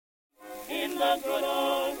the good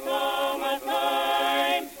old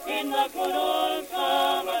summertime, in the good old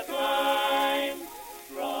summertime.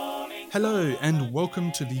 Hello and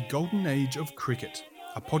welcome to the Golden Age of Cricket,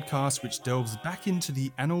 a podcast which delves back into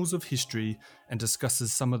the annals of history and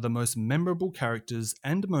discusses some of the most memorable characters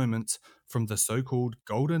and moments from the so-called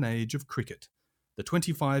Golden Age of Cricket, the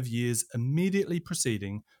 25 years immediately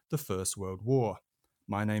preceding the First World War.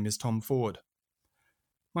 My name is Tom Ford.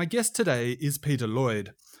 My guest today is Peter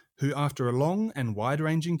Lloyd, who after a long and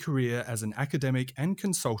wide-ranging career as an academic and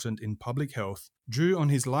consultant in public health, drew on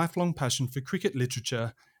his lifelong passion for cricket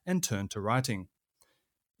literature and turned to writing.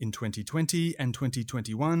 In 2020 and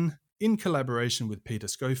 2021, in collaboration with Peter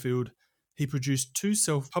Schofield, he produced two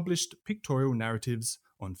self-published pictorial narratives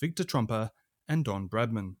on Victor Trumper and Don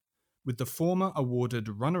Bradman, with the former awarded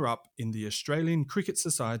runner-up in the Australian Cricket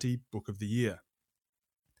Society Book of the Year.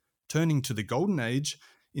 Turning to the Golden Age,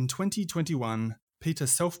 in 2021, Peter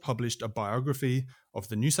self-published a biography of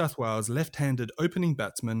the New South Wales left-handed opening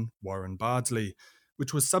batsman Warren Bardsley,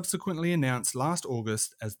 which was subsequently announced last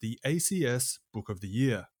August as the ACS Book of the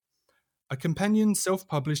Year. A companion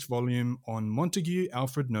self-published volume on Montague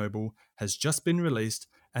Alfred Noble has just been released,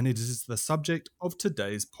 and it is the subject of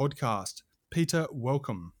today's podcast. Peter,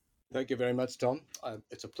 welcome. Thank you very much, Tom.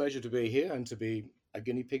 It's a pleasure to be here and to be a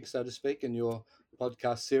guinea pig, so to speak, in your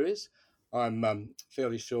podcast series. I'm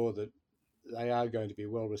fairly sure that they are going to be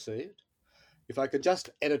well received. If I could just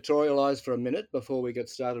editorialise for a minute before we get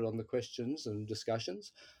started on the questions and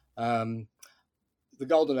discussions. The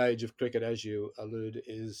golden age of cricket, as you allude,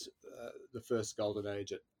 is the first golden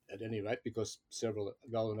age at any rate, because several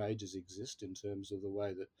golden ages exist in terms of the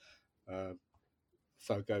way that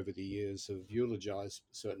folk over the years have eulogised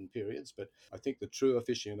certain periods. But I think the true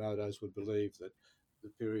aficionados would believe that the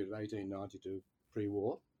period of 1892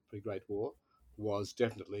 pre-Great War, was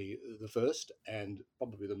definitely the first and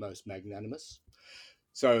probably the most magnanimous.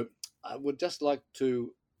 So I would just like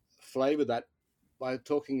to flavour that by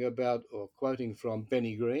talking about or quoting from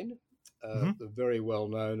Benny Green, the very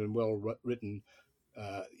well-known and well-written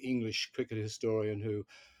English cricket historian who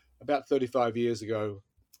about 35 years ago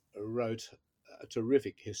wrote a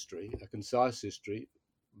terrific history, a concise history,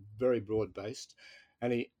 very broad-based,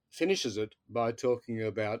 and he finishes it by talking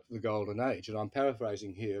about the Golden Age. And I'm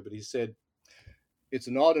paraphrasing here, but he said, "It's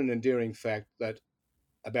an odd and endearing fact that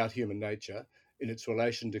about human nature in its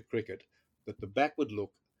relation to cricket, that the backward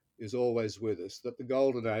look is always with us, that the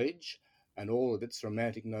Golden Age and all of its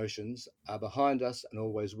romantic notions are behind us and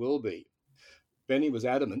always will be." Benny was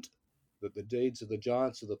adamant that the deeds of the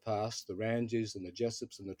giants of the past, the Ranjis and the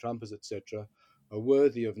Jessops and the Trumpers, etc., are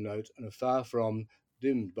worthy of note and are far from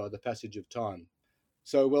dimmed by the passage of time.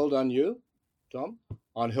 So well done you, Tom,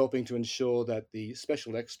 on helping to ensure that the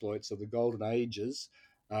special exploits of the Golden Ages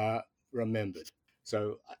are remembered.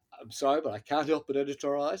 So I'm sorry, but I can't help but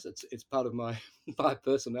editorialise. It's part of my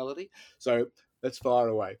personality. So let's fire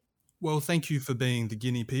away. Well, thank you for being the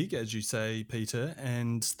guinea pig, as you say, Peter,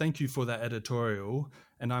 and thank you for that editorial.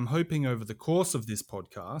 And I'm hoping over the course of this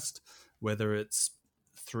podcast, whether it's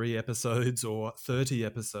 3 episodes or 30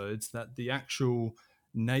 episodes, that the actual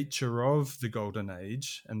nature of the Golden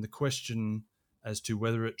Age and the question as to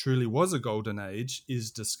whether it truly was a Golden Age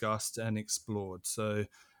is discussed and explored. So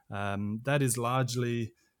that is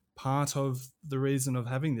largely part of the reason of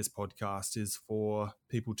having this podcast, is for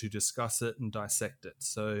people to discuss it and dissect it.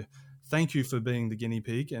 So thank you for being the guinea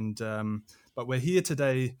pig. And but we're here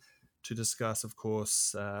today to discuss, of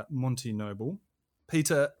course, Monty Noble.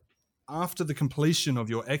 Peter, after the completion of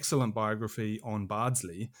your excellent biography on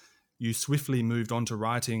Bardsley, you swiftly moved on to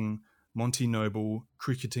writing Monty Noble,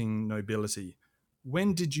 Cricketing Nobility.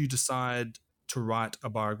 When did you decide to write a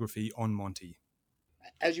biography on Monty?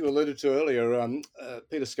 As you alluded to earlier,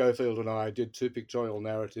 Peter Schofield and I did 2 pictorial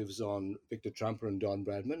narratives on Victor Trumper and Don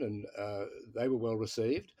Bradman, and they were well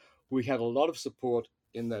received. We had a lot of support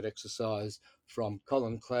in that exercise from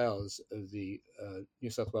Colin Clowes of the New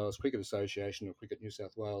South Wales Cricket Association, or Cricket New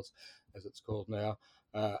South Wales as it's called now,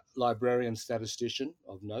 librarian statistician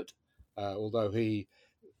of note, although he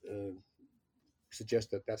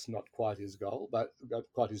suggests that that's not quite his goal, but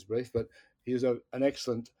quite his brief, but he is an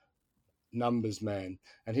excellent numbers man,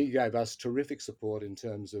 and he gave us terrific support in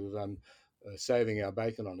terms of saving our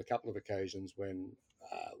bacon on a couple of occasions when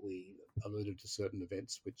we alluded to certain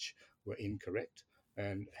events which were incorrect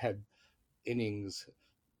and had innings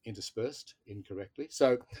interspersed incorrectly.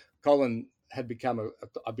 So Colin had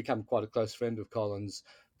I'd become quite a close friend of Colin's.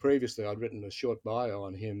 Previously, I'd written a short bio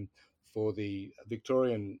on him for the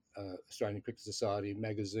Victorian Australian Cricket Society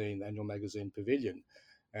magazine, annual magazine Pavilion.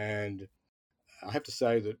 And I have to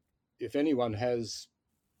say that if anyone has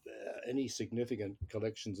any significant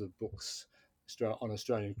collections of books on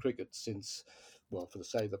Australian cricket since, well, for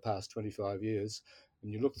the past 25 years.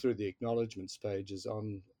 And you look through the acknowledgements pages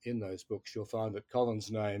in those books, you'll find that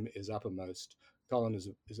Colin's name is uppermost. Colin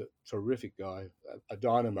is a terrific guy, a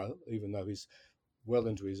dynamo, even though he's well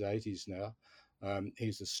into his 80s now.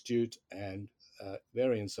 He's astute and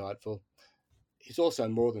very insightful. He's also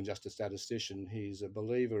more than just a statistician. He's a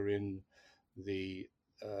believer in the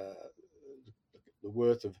uh, the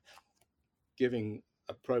worth of giving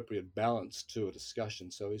appropriate balance to a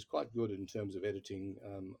discussion. So he's quite good in terms of editing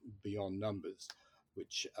beyond numbers,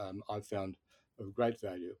 which I've found of great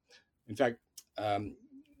value. In fact, um,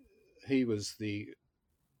 he was the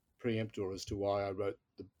preemptor as to why I wrote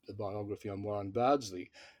the biography on Warren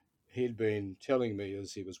Bardsley. He'd been telling me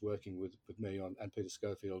as he was working with me on and Peter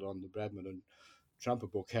Schofield on the Bradman and Trumper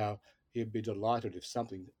book how he'd be delighted if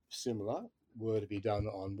something similar were to be done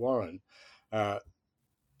on Warren. Uh,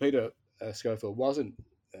 Peter Schofield wasn't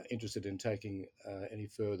interested in taking any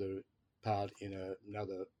further part in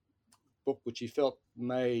another book, which he felt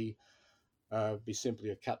may be simply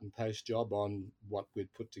a cut and paste job on what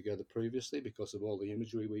we'd put together previously because of all the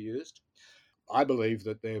imagery we used. I believe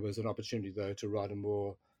that there was an opportunity, though, to write a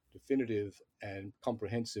more definitive and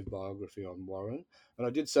comprehensive biography on Warren. And I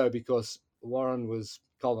did so because Warren was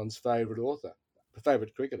Colin's favourite author,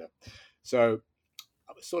 favourite cricketer. So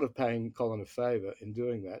I was sort of paying Colin a favour in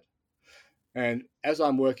doing that. And as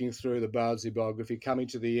I'm working through the Bardsley biography, coming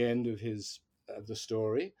to the end of the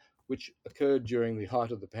story, which occurred during the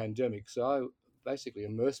height of the pandemic, so I basically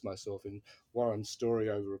immersed myself in Warren's story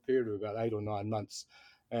over a period of about 8 or 9 months,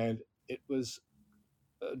 and it was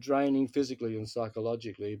draining physically and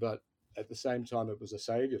psychologically, but at the same time, it was a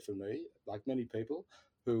saviour for me, like many people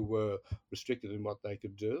who were restricted in what they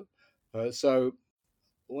could do. So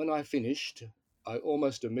when I finished, I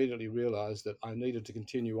almost immediately realized that I needed to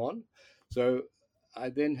continue on. So I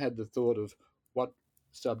then had the thought of what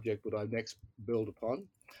subject would I next build upon.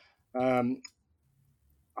 Um,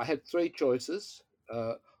 I had three choices: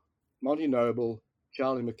 Monty Noble,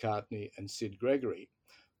 Charlie McCartney, and Sid Gregory.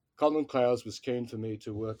 Colin Clowes was keen for me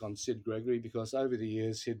to work on Sid Gregory because over the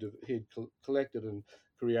years he'd collected and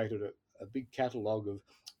created a big catalogue of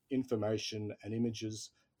information and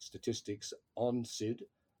images, statistics on Sid,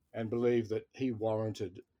 and believed that he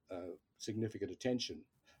warranted significant attention,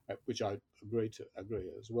 which I agree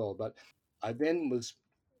as well. But I then was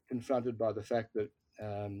confronted by the fact that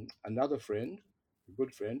another friend, a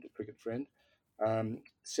good friend, a cricket friend,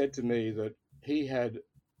 said to me that he had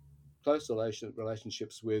close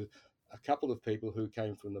relationships with a couple of people who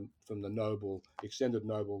came from the noble extended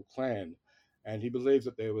noble clan, and he believed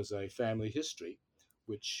that there was a family history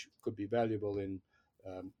which could be valuable in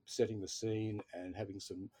setting the scene and having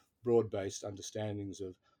some broad-based understandings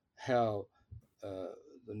of how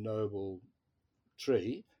the noble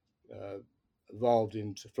tree uh, evolved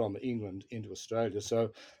from England into Australia.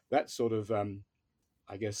 So that sort of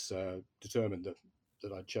I guess determined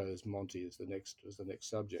that I chose Monty as the next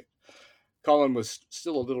subject. Colin was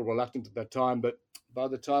still a little reluctant at that time, but by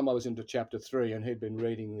the time I was into chapter 3 and he'd been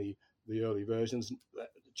reading the early versions,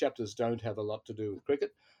 chapters don't have a lot to do with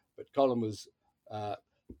cricket, but Colin was uh,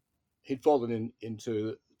 he'd fallen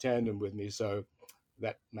into tandem with me, so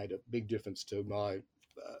that made a big difference to my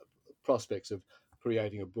prospects of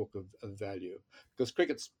creating a book of value. Because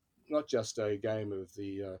cricket's not just a game of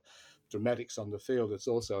the dramatics on the field, it's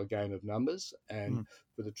also a game of numbers. And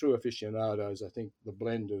for the true aficionados, I think the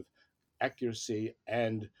blend of accuracy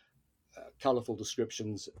and colourful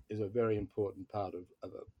descriptions is a very important part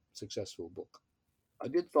of a successful book. I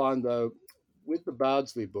did find, though, with the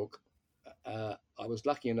Bardsley book, I was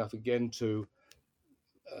lucky enough again to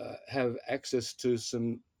have access to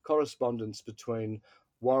some correspondence between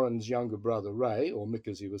Warren's younger brother, Ray, or Mick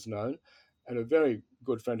as he was known, and a very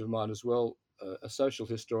good friend of mine as well, a social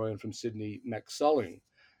historian from Sydney, Max Solling.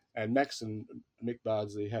 And Max and Mick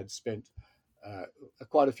Bardsley had spent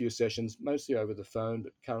quite a few sessions, mostly over the phone,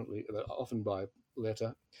 but often by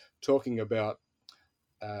letter, talking about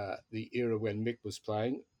the era when Mick was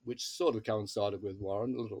playing, which sort of coincided with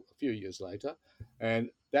Warren a few years later.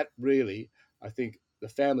 And that really, I think, the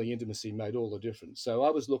family intimacy made all the difference. So I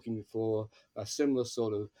was looking for a similar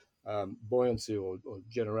sort of buoyancy or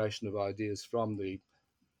generation of ideas from the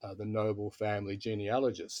noble family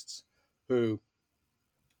genealogists who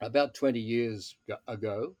about 20 years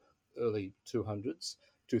ago, early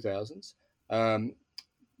 2000s, um,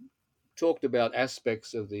 talked about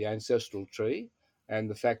aspects of the ancestral tree and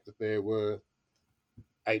the fact that there were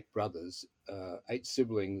 8 brothers, 8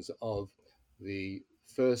 siblings of the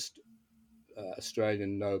first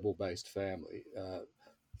Australian noble-based family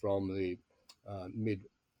from the mid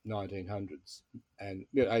 1900s and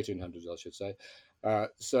 1800s, I should say.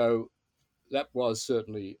 So that was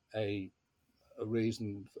certainly a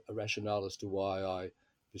reason, a rationale as to why I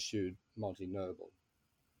pursued Monty Noble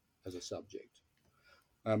as a subject.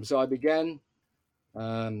 So I began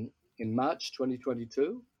in March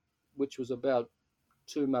 2022, which was about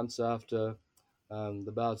 2 months after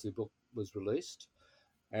the Bardsley book was released.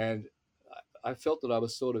 And I felt that I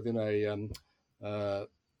was sort of in uh,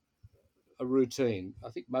 a routine. I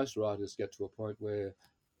think most writers get to a point where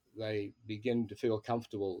they begin to feel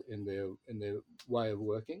comfortable in their way of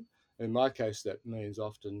working. In my case, that means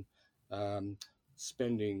often um,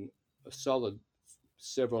 spending a solid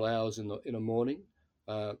several hours in a morning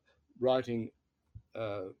uh, writing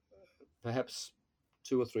uh, perhaps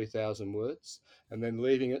 2 or 3 thousand words, and then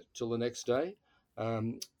leaving it till the next day,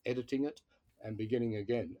 editing it, and beginning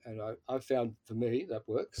again. And I found for me that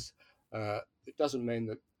works. It doesn't mean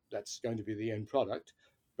that that's going to be the end product,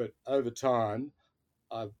 but over time,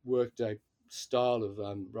 I've worked a style of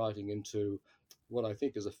writing into what I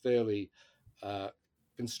think is a fairly uh,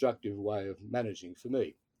 constructive way of managing for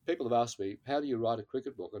me. People have asked me, how do you write a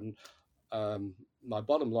cricket book? And my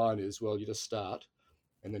bottom line is, well, you just start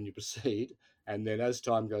and then you proceed. And then as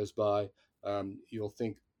time goes by, you'll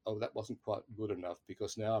think, oh, that wasn't quite good enough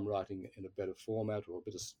because now I'm writing in a better format or a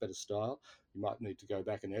bit of better style. You might need to go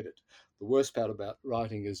back and edit. The worst part about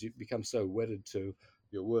writing is you become so wedded to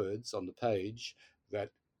your words on the page that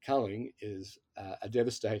culling is a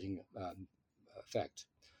devastating fact.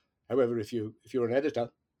 However, if you're an editor,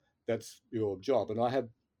 that's your job. And I have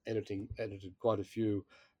edited quite a few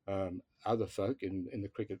other folk in the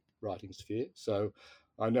cricket writing sphere, so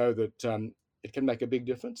I know that it can make a big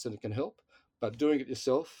difference and it can help. But doing it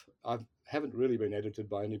yourself, I haven't really been edited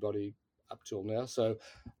by anybody up till now, so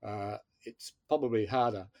it's probably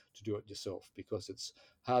harder to do it yourself because it's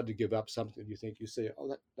hard to give up something you think you see.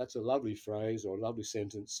 Oh, that's a lovely phrase or a lovely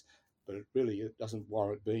sentence, but it doesn't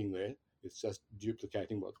warrant being there. It's just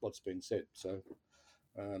duplicating what's been said. So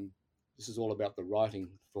um, this is all about the writing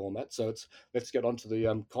format. So let's get on to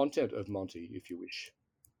the content of Monty, if you wish.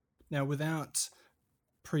 Now, without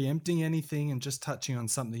preempting anything and just touching on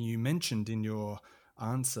something you mentioned in your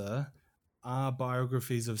answer, are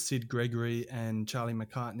biographies of Sid Gregory and Charlie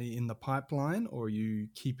McCartney in the pipeline, or are you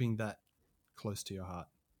keeping that close to your heart?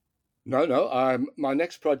 No, no. My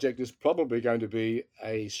next project is probably going to be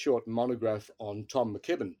a short monograph on Tom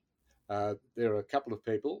McKibben. There are a couple of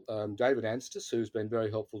people, David Anstis, who's been very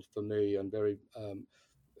helpful for me and very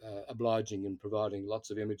obliging in providing lots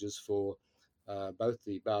of images for both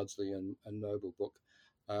the Bardsley and Noble book,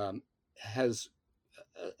 has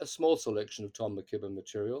a small selection of Tom McKibben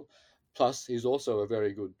material. Plus, he's also a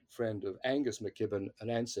very good friend of Angus McKibben, an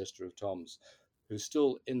ancestor of Tom's, who's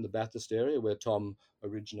still in the Bathurst area where Tom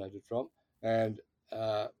originated from. And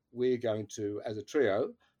we're going to, as a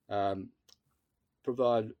trio, um,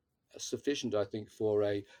 provide sufficient, I think, for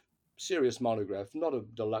a serious monograph, not a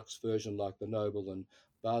deluxe version like the Noble and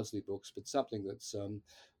Bardsley books, but something that's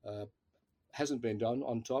uh, hasn't been done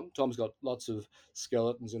on Tom. Tom's got lots of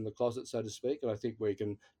skeletons in the closet, so to speak, and I think we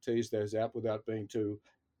can tease those out without being too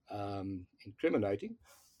incriminating.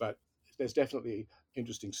 But there's definitely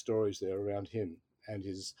interesting stories there around him and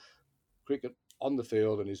his cricket on the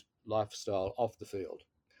field and his lifestyle off the field,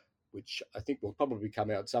 which I think will probably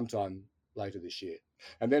come out sometime later this year.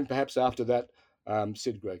 And then perhaps after that,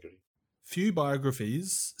 Sid Gregory. Few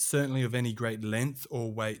biographies, certainly of any great length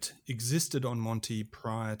or weight, existed on Monty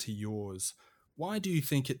prior to yours. Why do you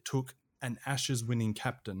think it took an Ashes winning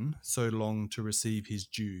captain so long to receive his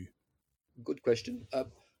due? Good question.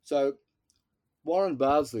 So Warren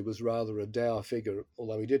Bardsley was rather a dour figure,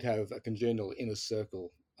 although he did have a congenial inner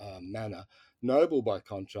circle manner. Noble, by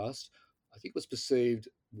contrast, I think was perceived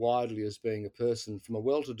widely as being a person from a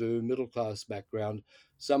well-to-do middle-class background,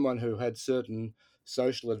 someone who had certain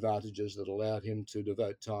social advantages that allowed him to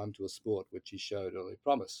devote time to a sport which he showed early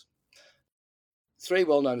promise. Three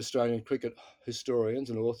well-known Australian cricket historians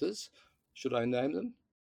and authors, should I name them?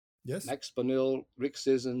 Yes. Max Bonnell, Rick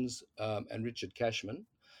Sissons, and Richard Cashman,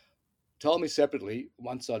 told me separately,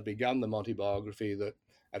 once I'd begun the Monty biography, that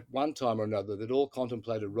at one time or another they'd all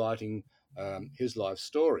contemplated writing his life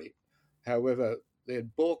story. However, they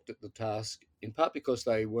had balked at the task, in part because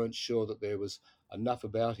they weren't sure that there was enough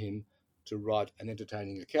about him to write an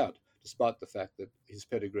entertaining account, despite the fact that his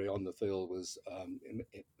pedigree on the field was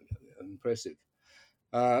impressive.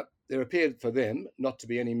 There appeared for them not to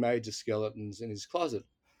be any major skeletons in his closet,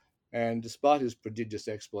 and despite his prodigious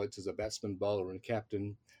exploits as a batsman, bowler, and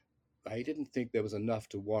captain, they didn't think there was enough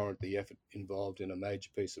to warrant the effort involved in a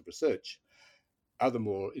major piece of research. Other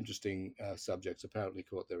more interesting subjects apparently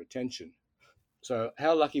caught their attention. So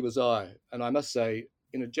how lucky was I? And I must say,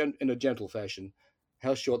 in a gentle fashion,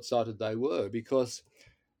 how short-sighted they were, because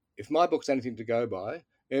if my book's anything to go by,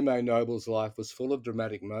 M.A. Noble's life was full of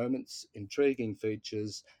dramatic moments, intriguing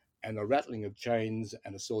features, and a rattling of chains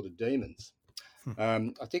and assorted demons.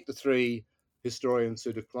 I think the three historians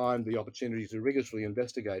who declined the opportunity to rigorously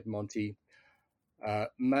investigate Monty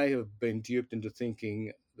may have been duped into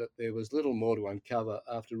thinking that there was little more to uncover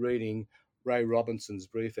after reading Ray Robinson's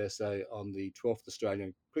brief essay on the 12th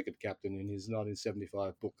Australian cricket captain in his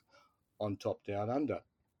 1975 book On Top Down Under.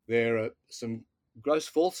 There are some gross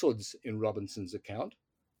falsehoods in Robinson's account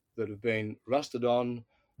that have been rusted on,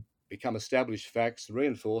 become established facts,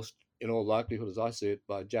 reinforced in all likelihood, as I see it,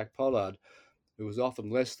 by Jack Pollard, who was often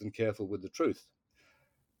less than careful with the truth.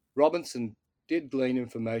 Robinson did glean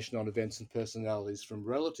information on events and personalities from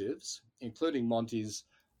relatives, including Monty's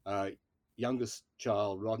uh, youngest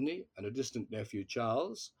child, Rodney, and a distant nephew,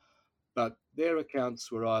 Charles, but their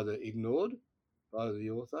accounts were either ignored by the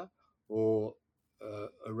author or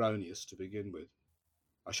erroneous to begin with.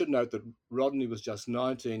 I should note that Rodney was just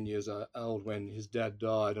 19 years old when his dad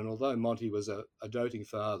died, and although Monty was a doting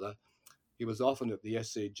father, he was often at the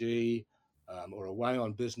SCG or away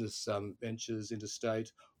on business ventures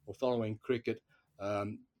interstate or following cricket,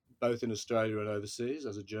 um, both in Australia and overseas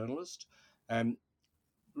as a journalist. And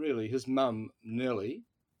really, his mum, Nellie,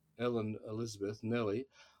 Ellen Elizabeth Nellie,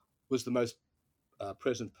 was the most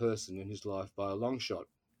present person in his life by a long shot.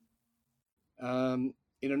 In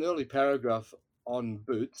an early paragraph on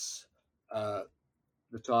Boots, uh,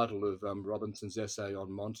 the title of Robinson's essay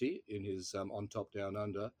on Monty in his On Top Down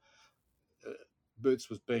Under, uh, Boots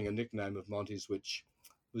was being a nickname of Monty's, which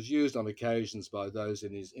was used on occasions by those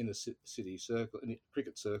in his inner city circle, in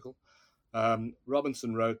cricket circle.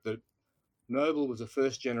 Robinson wrote that Noble was a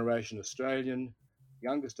first generation Australian,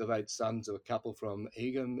 youngest of 8 sons of a couple from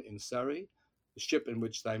Egham in Surrey. The ship in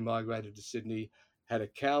which they migrated to Sydney had a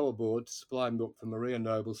cow aboard to supply milk for Maria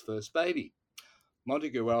Noble's first baby.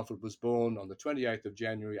 Montague Alfred was born on the 28th of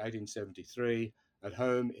January 1873 at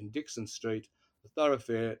home in Dixon Street, a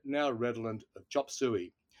thoroughfare now redolent of chop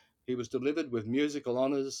suey. He was delivered with musical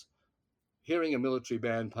honours. Hearing a military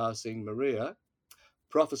band passing, Maria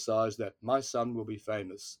prophesied that my son will be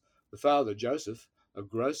famous. The father, Joseph, a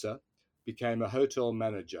grocer, became a hotel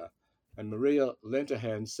manager, and Maria lent a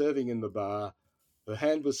hand serving in the bar. Her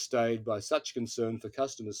hand was stayed by such concern for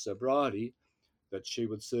customers' sobriety that she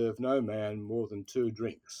would serve no man more than 2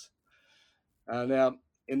 drinks. Now,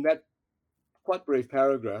 in that quite brief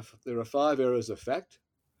paragraph, there are 5 errors of fact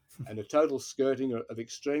and a total skirting of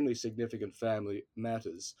extremely significant family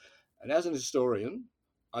matters. And as an historian,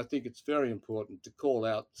 I think it's very important to call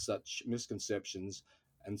out such misconceptions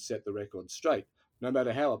and set the record straight, no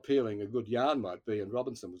matter how appealing a good yarn might be. And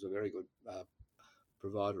Robinson was a very good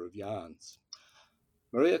provider of yarns.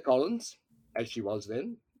 Maria Collins, as she was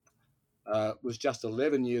then, was just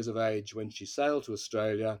 11 years of age when she sailed to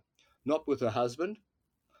Australia, not with her husband,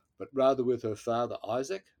 but rather with her father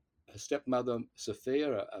Isaac, her stepmother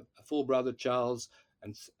Sophia, a full brother Charles,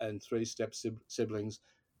 and 3 siblings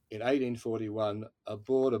in 1841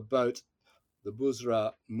 aboard a boat, the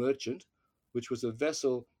Busra Merchant, which was a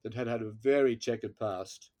vessel that had had a very checkered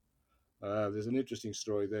past. There's an interesting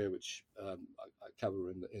story there which I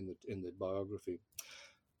cover in the biography.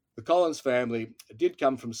 The Collins family did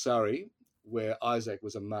come from Surrey, where Isaac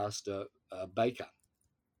was a master baker.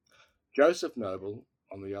 Joseph Noble,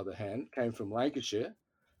 on the other hand, came from Lancashire.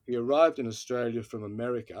 He arrived in Australia from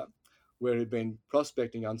America, where he'd been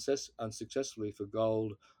prospecting unsuccessfully for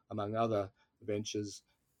gold, among other ventures,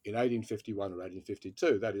 in 1851 or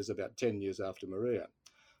 1852, that is about 10 years after Maria.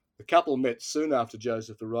 The couple met soon after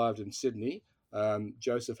Joseph arrived in Sydney.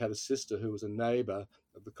 Joseph had a sister who was a neighbour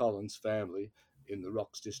of the Collins family in the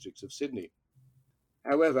Rocks districts of Sydney.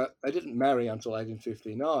 However, they didn't marry until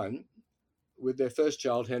 1859, with their first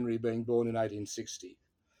child, Henry, being born in 1860.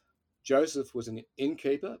 Joseph was an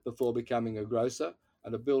innkeeper before becoming a grocer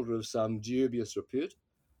and a builder of some dubious repute.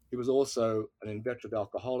 He was also an inveterate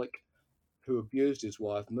alcoholic who abused his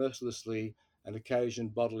wife mercilessly and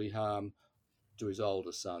occasioned bodily harm to his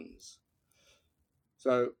older sons.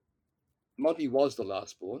 So Monty was the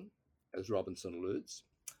last born, as Robinson alludes.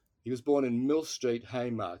 He was born in Mill Street,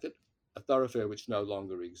 Haymarket, a thoroughfare which no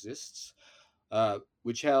longer exists,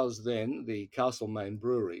 which housed then the Castlemaine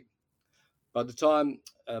Brewery. By the time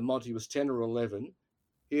Monty was 10 or 11,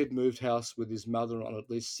 he had moved house with his mother on at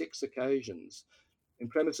least 6 occasions in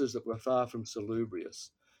premises that were far from salubrious.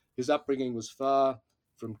 His upbringing was far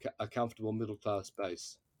from a comfortable middle-class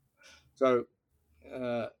base. So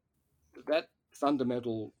that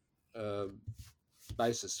fundamental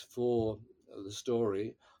basis for the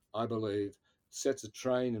story, I believe, sets a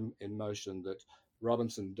train in motion that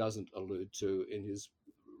Robinson doesn't allude to in his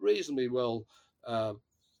reasonably well uh,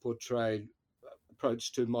 portrayed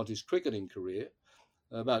approach to Monty's cricketing career.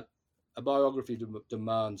 But a biography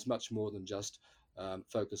demands much more than just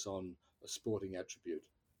focus on a sporting attribute.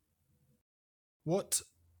 What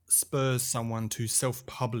spurs someone to self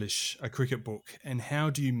publish a cricket book, and how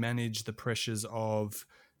do you manage the pressures of,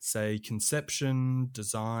 say, conception,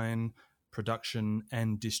 design, production,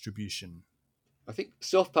 and distribution? I think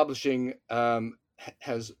self-publishing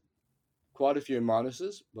has quite a few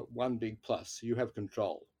minuses, but one big plus: you have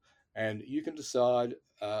control, and you can decide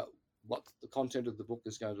what the content of the book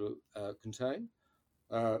is going to contain,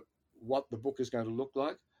 uh, what the book is going to look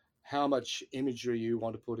like, how much imagery you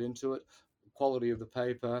want to put into it, the quality of the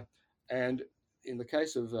paper, and in the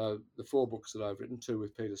case of the four books that I've written, two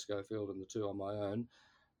with Peter Schofield and the two on my own,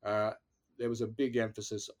 uh, there was a big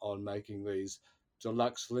emphasis on making these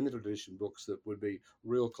deluxe limited edition books that would be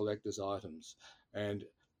real collector's items. And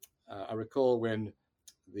I recall when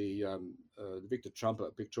the Victor Trumper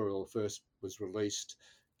pictorial first was released,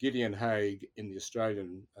 Gideon Haigh in the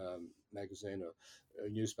Australian magazine or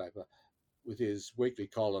newspaper, with his weekly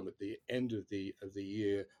column at the end of the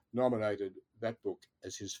year, nominated that book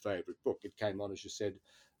as his favourite book. It came on, as you said,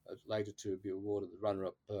 later to be awarded the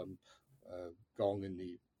runner-up gong in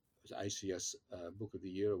the ACS Book of the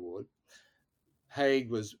Year award. Haigh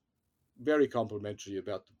was very complimentary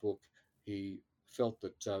about the book. He felt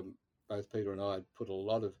that both Peter and I had put a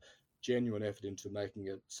lot of genuine effort into making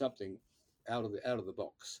it something out of the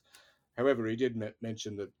box. However, he did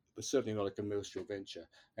mention that it was certainly not a commercial venture,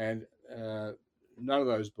 and none of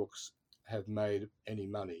those books have made any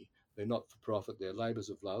money. They're not for profit. They're labours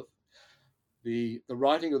of love. The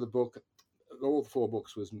writing of the book, all four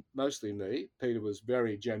books, was mostly me. Peter was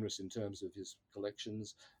very generous in terms of his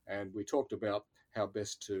collections, and we talked about how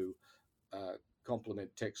best to uh, complement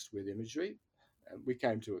text with imagery. And we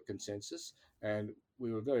came to a consensus, and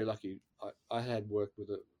we were very lucky. I had worked with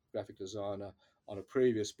a graphic designer on a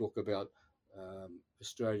previous book about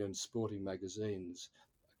Australian sporting magazines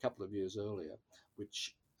a couple of years earlier,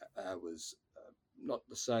 which was not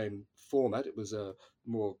the same format. It was a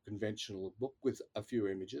more conventional book with a few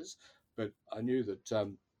images, but I knew that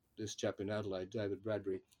this chap in Adelaide, David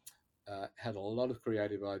Bradbury, had a lot of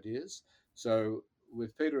creative ideas. So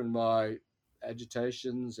with Peter and my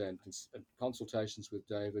agitations and consultations with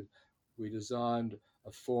David, we designed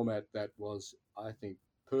a format that was, I think,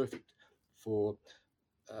 perfect for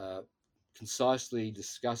uh, concisely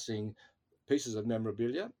discussing pieces of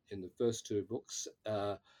memorabilia in the first two books.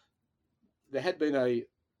 There had been a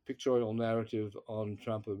pictorial narrative on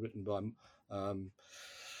Trump written um,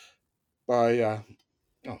 by oh,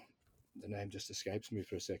 the name just escapes me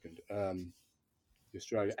for a second. The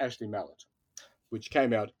Australian Ashley Mallett, which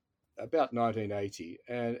came out about 1980,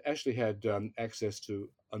 and Ashley had access to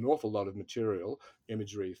an awful lot of material,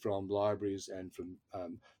 imagery from libraries and from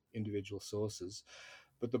individual sources.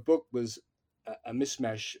 But the book was a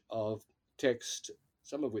mishmash of text,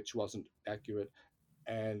 some of which wasn't accurate,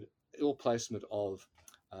 and ill placement of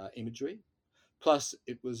imagery. Plus,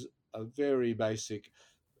 it was a very basic,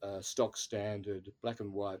 stock standard, black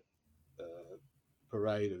and white uh,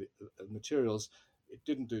 parade of materials. It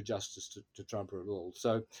didn't do justice to Trumper at all.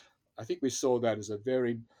 So I think we saw that as a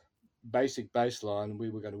very basic baseline, and we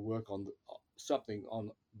were going to work on something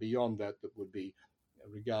on beyond that that would be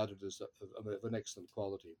regarded as of an excellent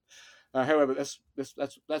quality. However,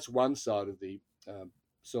 that's one side of the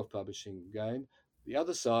self-publishing game. The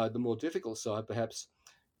other side, the more difficult side, perhaps,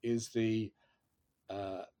 is the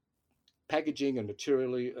uh, packaging and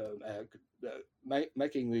materially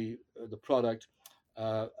making the product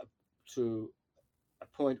uh, to a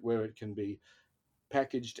point where it can be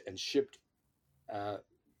packaged and shipped uh,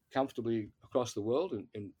 comfortably across the world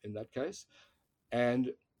in that case,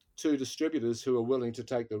 and to distributors who are willing to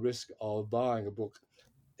take the risk of buying a book,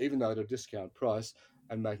 even though at a discount price,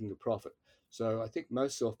 and making a profit. So I think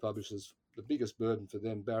most self-publishers, the biggest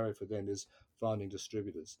barrier for them, is finding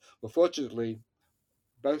distributors. Well, fortunately,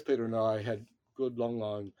 both Peter and I had good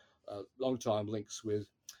long time links with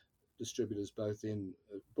distributors, both in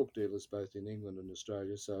book dealers, both in England and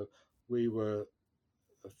Australia. So we were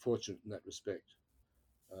fortunate in that respect.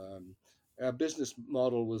 Um, our business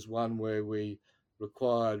model was one where we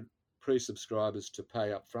required pre-subscribers to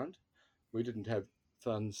pay up front. We didn't have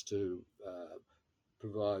funds to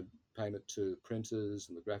provide payment to the printers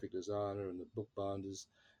and the graphic designer and the bookbinders.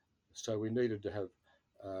 So we needed to have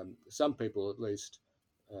some people at least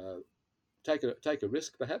uh, take a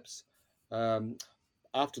risk, perhaps. Um,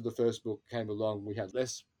 After the first book came along, we had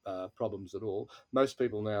less problems at all. Most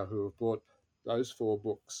people now who have bought those four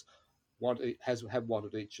books have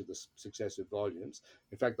wanted each of the successive volumes.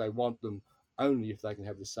 In fact, they want them only if they can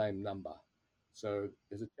have the same number. So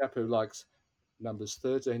there's a chap who likes numbers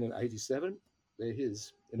 13 and 87. They're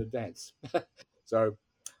his in advance. So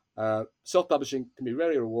self-publishing can be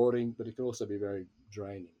very rewarding, but it can also be very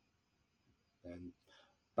draining. And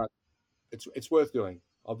but it's worth doing.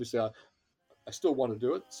 Obviously, I still want to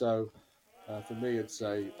do it. So for me, it's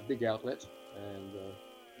a big outlet, and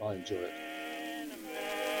I enjoy it.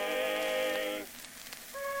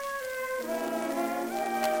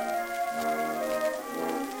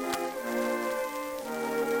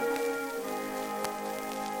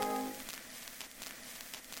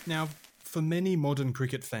 Now, for many modern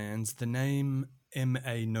cricket fans, the name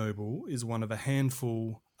M.A. Noble is one of a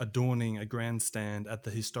handful adorning a grandstand at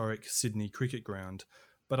the historic Sydney Cricket Ground,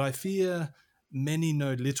 but I fear many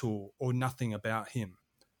know little or nothing about him.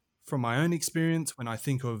 From my own experience, when I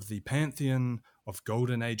think of the pantheon of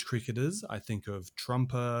Golden Age cricketers, I think of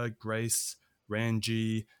Trumper, Grace,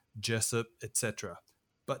 Ranji, Jessup, etc.,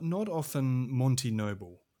 but not often Monty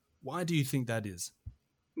Noble. Why do you think that is?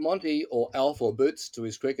 Monty, or Alf or Boots to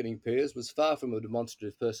his cricketing peers, was far from a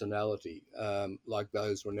demonstrative personality like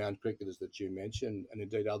those renowned cricketers that you mentioned, and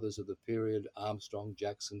indeed others of the period, Armstrong,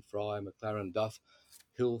 Jackson, Fry, McLaren, Duff,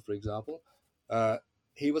 Hill, for example. Uh,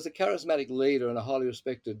 he was a charismatic leader and a highly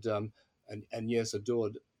respected and yes,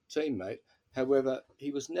 adored teammate. However,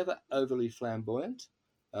 he was never overly flamboyant,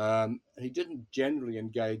 and he didn't generally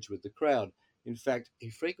engage with the crowd. In fact, he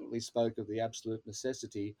frequently spoke of the absolute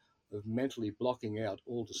necessity of mentally blocking out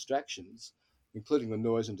all distractions, including the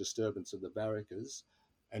noise and disturbance of the barrackers,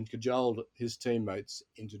 and cajoled his teammates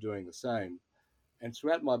into doing the same. And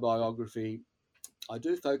throughout my biography, I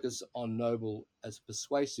do focus on Noble as a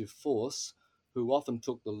persuasive force who often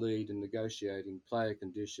took the lead in negotiating player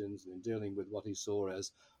conditions and in dealing with what he saw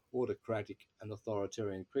as autocratic and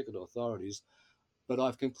authoritarian cricket authorities. But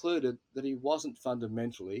I've concluded that he wasn't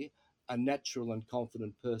fundamentally a natural and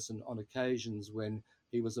confident person on occasions when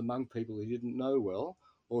he was among people he didn't know well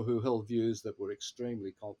or who held views that were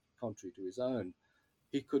extremely contrary to his own.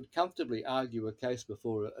 He could comfortably argue a case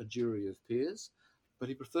before a jury of peers, but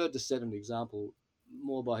he preferred to set an example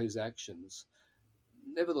more by his actions.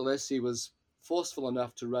 Nevertheless, he was forceful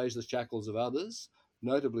enough to raise the shackles of others,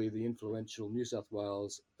 notably the influential New South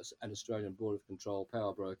Wales and Australian Board of Control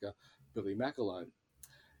power broker Billy McAlone.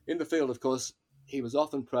 In the field, of course, he was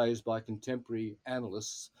often praised by contemporary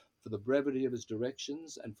analysts for the brevity of his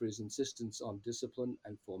directions and for his insistence on discipline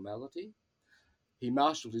and formality. He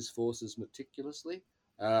marshalled his forces meticulously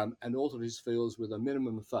and altered his fields with a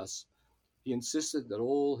minimum fuss. He insisted that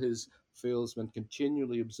all his fieldsmen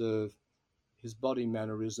continually observe his body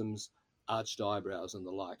mannerisms, arched eyebrows, and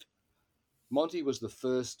the like. Monty was the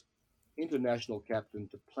first international captain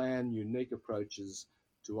to plan unique approaches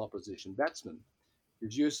to opposition batsmen.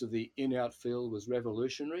 His use of the in-out field was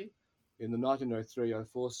revolutionary. In the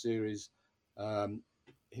 1903-04 series, um,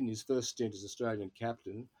 in his first stint as Australian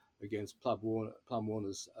captain against Plum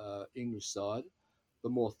Warner's English side, the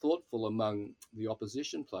more thoughtful among the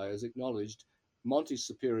opposition players acknowledged Monty's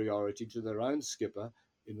superiority to their own skipper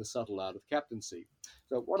in the subtle art of captaincy.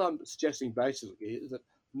 So what I'm suggesting basically is that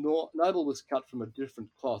Noble was cut from a different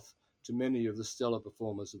cloth to many of the stellar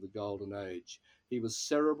performers of the Golden Age. He was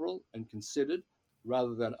cerebral and considered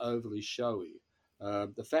rather than overly showy.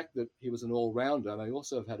 The fact that he was an all-rounder may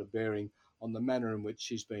also have had a bearing on the manner in which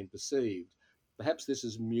he's been perceived. Perhaps this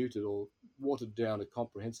has muted or watered down a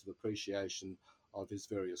comprehensive appreciation of his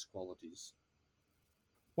various qualities.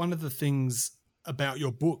 One of the things about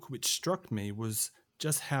your book which struck me was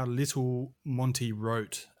just how little Monty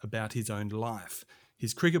wrote about his own life.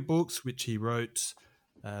 His cricket books, which he wrote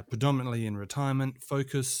predominantly in retirement,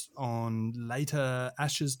 focus on later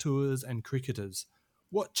Ashes tours and cricketers.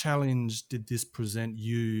 What challenge did this present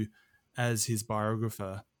you as his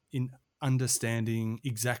biographer in understanding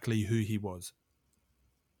exactly who he was?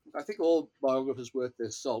 I think all biographers worth their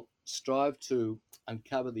salt strive to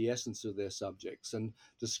uncover the essence of their subjects and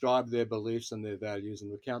describe their beliefs and their values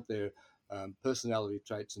and recount their personality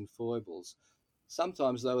traits and foibles.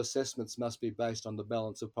 Sometimes, though, assessments must be based on the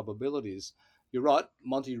balance of probabilities. You're right,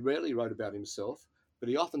 Monty rarely wrote about himself, but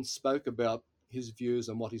he often spoke about his views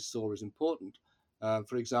and what he saw as important.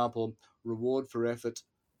 For example, reward for effort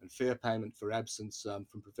and fair payment for absence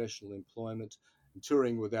from professional employment and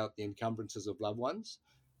touring without the encumbrances of loved ones.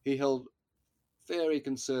 He held very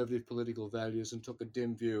conservative political values and took a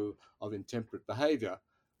dim view of intemperate behaviour,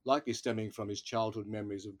 likely stemming from his childhood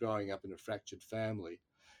memories of growing up in a fractured family.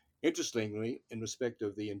 Interestingly, in respect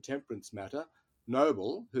of the intemperance matter,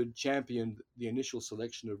 Noble, who'd championed the initial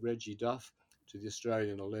selection of Reggie Duff to the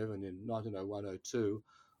Australian 11 in 1901-02,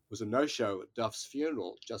 was a no-show at Duff's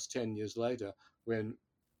funeral just 10 years later when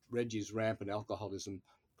Reggie's rampant alcoholism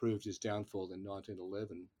proved his downfall in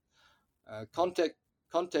 1911.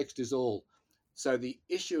 Context is all. So the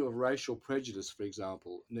issue of racial prejudice, for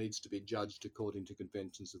example, needs to be judged according to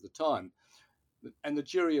conventions of the time. And the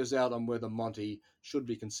jury is out on whether Monty should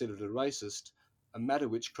be considered a racist, a matter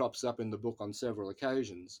which crops up in the book on several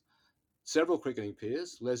occasions. Several cricketing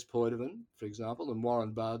peers, Les Poitevin, for example, and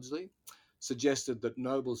Warren Bardsley, suggested that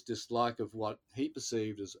Noble's dislike of what he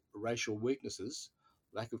perceived as racial weaknesses,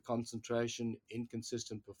 lack of concentration,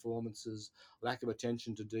 inconsistent performances, lack of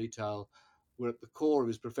attention to detail, were at the core of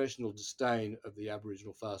his professional disdain of the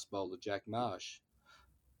Aboriginal fast bowler Jack Marsh.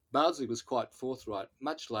 Bardsley was quite forthright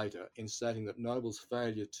much later in stating that Noble's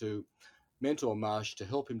failure to mentor Marsh to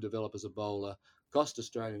help him develop as a bowler cost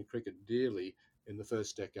Australian cricket dearly in the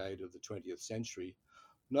first decade of the 20th century.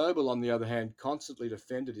 Noble, on the other hand, constantly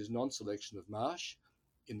defended his non-selection of Marsh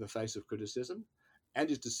in the face of criticism, and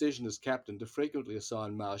his decision as captain to frequently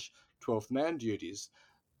assign Marsh 12th man duties,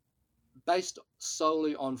 based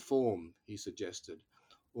solely on form, he suggested,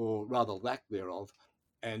 or rather lack thereof,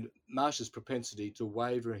 and Marsh's propensity to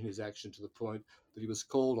waver in his action to the point that he was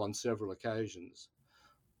called on several occasions.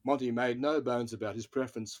 Monty made no bones about his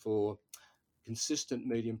preference for consistent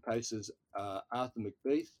medium pacers Arthur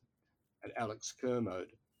McBeath and Alex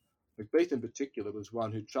Kermode. McBeath in particular was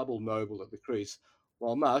one who troubled Noble at the crease,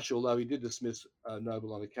 while Marsh, although he did dismiss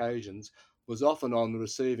Noble on occasions, was often on the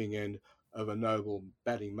receiving end of a Noble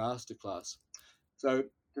batting masterclass. So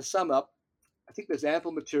to sum up, I think there's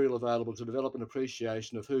ample material available to develop an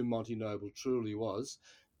appreciation of who Monty Noble truly was.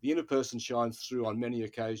 The inner person shines through on many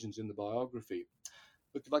occasions in the biography.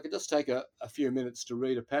 Look, if I could just take a few minutes to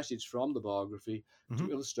read a passage from the biography to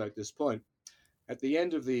illustrate this point. At the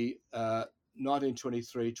end of the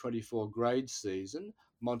 1923-24 grade season,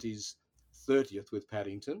 Monty's 30th with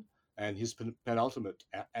Paddington and his penultimate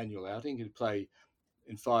annual outing, he'd play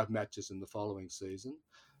in 5 matches in the following season.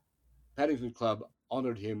 Paddington Club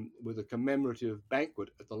honoured him with a commemorative banquet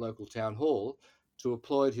at the local town hall to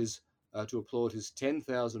applaud his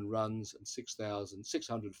 10,000 runs and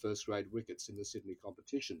 6,600 first-grade wickets in the Sydney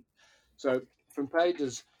competition. So from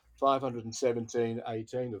pages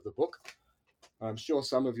 517-18 of the book, I'm sure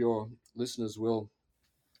some of your listeners will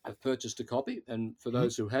have purchased a copy, and for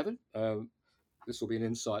those who haven't, this will be an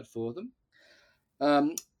insight for them.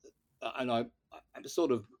 And I'm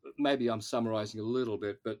sort of, maybe I'm summarising a little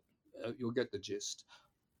bit, but you'll get the gist.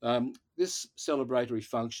 This celebratory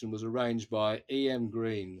function was arranged by E.M.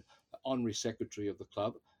 Green, honorary secretary of the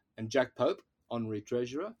club, and Jack Pope, honorary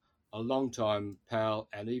treasurer, a long-time pal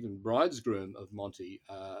and even bridegroom of Monty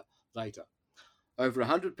later. Over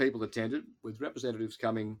 100 people attended, with representatives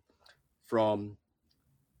coming from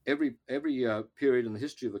every period in the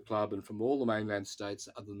history of the club and from all the mainland states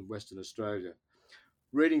other than Western Australia.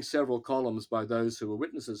 Reading several columns by those who were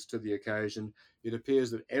witnesses to the occasion, it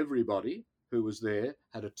appears that everybody who was there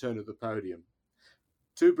had a turn at the podium.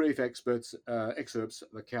 2 brief excerpts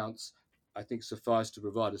of accounts, I think, suffice to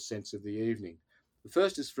provide a sense of the evening. The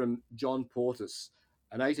first is from John Portis,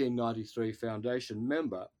 an 1893 foundation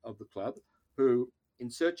member of the club, who, in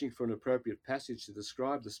searching for an appropriate passage to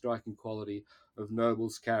describe the striking quality of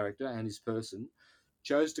Noble's character and his person,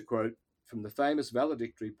 chose to quote from the famous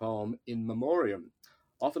valedictory poem In Memoriam,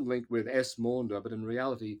 often linked with S. Maunder, but in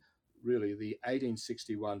reality, really the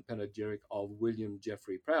 1861 panegyric of William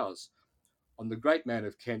Jeffrey Prowse on the great man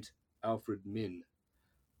of Kent, Alfred Myn.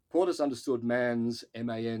 Portis understood Mann's,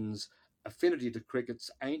 M.A.N's, affinity to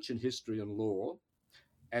cricket's ancient history and lore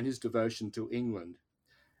and his devotion to England.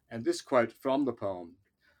 And this quote from the poem: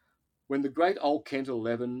 "When the great old Kent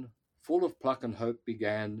 11, full of pluck and hope,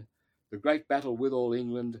 began the great battle with all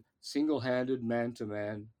England, single-handed, man to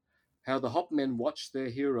man, how the hopmen watched their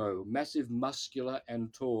hero, massive, muscular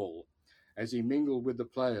and tall, as he mingled with the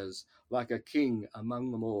players like a king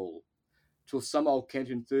among them all, till some old Kent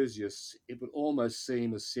enthusiasts it would almost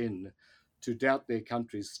seem a sin to doubt their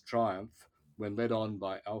country's triumph when led on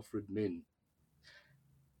by Alfred Myn."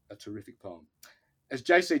 A terrific poem. As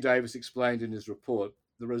J.C. Davis explained in his report,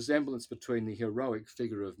 the resemblance between the heroic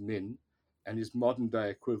figure of Myn and his modern-day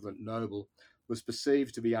equivalent Noble was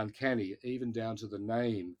perceived to be uncanny, even down to the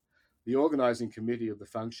name. The organising committee of the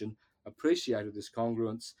function appreciated this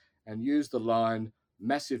congruence and used the line,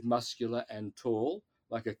 "massive, muscular and tall,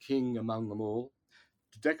 like a king among them all,"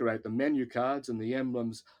 to decorate the menu cards and the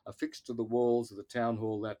emblems affixed to the walls of the town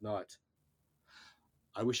hall that night.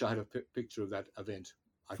 I wish I had a picture of that event.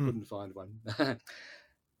 I couldn't find one.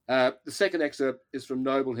 The second excerpt is from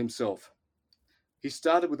Noble himself. He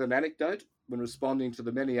started with an anecdote when responding to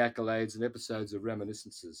the many accolades and episodes of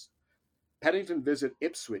reminiscences. Paddington visited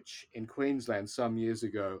Ipswich in Queensland some years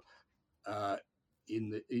ago uh, in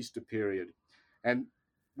the Easter period. And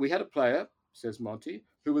we had a player, says Monty,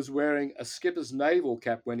 who was wearing a skipper's naval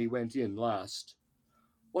cap when he went in last.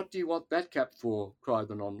 What do you want that cap for? Cried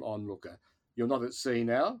the onlooker. You're not at sea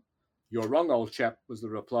now? You're wrong, old chap, was the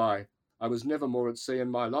reply. I was never more at sea in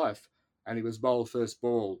my life. And he was bowled first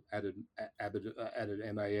ball, added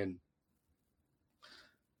MAN.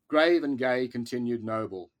 Grave and gay, continued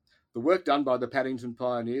Noble. The work done by the Paddington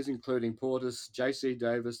pioneers, including Portis, J.C.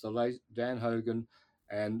 Davis, the late Dan Hogan,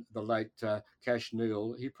 and the late Cash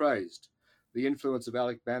Neal, he praised. The influence of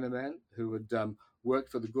Alec Bannerman, who had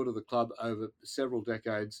worked for the good of the club over several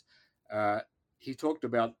decades, he talked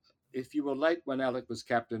about, if you were late when Alec was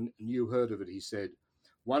captain and you heard of it, he said.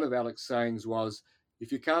 One of Alec's sayings was,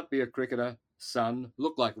 if you can't be a cricketer, son,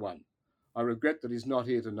 look like one. I regret that he's not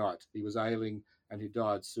here tonight. He was ailing and he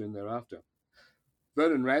died soon thereafter.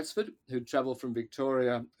 Vernon Ransford, who'd travelled from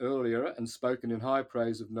Victoria earlier and spoken in high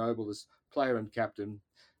praise of Noble as player and captain,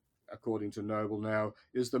 according to Noble now,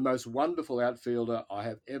 is the most wonderful outfielder I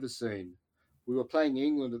have ever seen. We were playing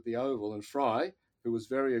England at the Oval and Fry, who was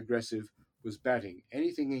very aggressive, was batting.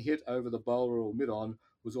 Anything he hit over the bowler or mid-on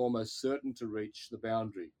was almost certain to reach the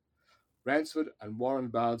boundary. Ransford and Warren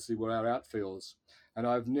Bardsley were our outfielders, and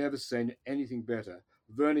I've never seen anything better.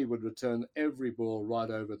 Vernie would return every ball right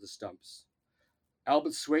over the stumps.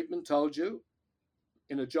 Albert Sweetman told you,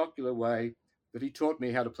 in a jocular way, that he taught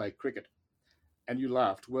me how to play cricket. And you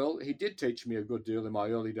laughed. Well, he did teach me a good deal in my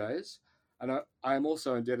early days, and I am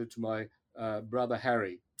also indebted to my brother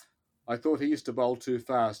Harry. I thought he used to bowl too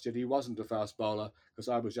fast, yet he wasn't a fast bowler because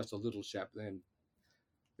I was just a little chap then.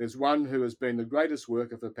 There's one who has been the greatest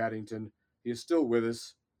worker for Paddington. He is still with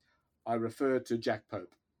us. I refer to Jack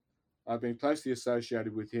Pope. I've been closely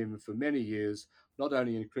associated with him for many years, not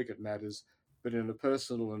only in cricket matters, but in a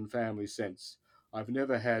personal and family sense. I've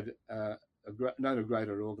never had known a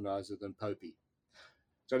greater organiser than Popey.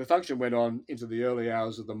 So the function went on into the early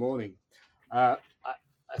hours of the morning. Uh,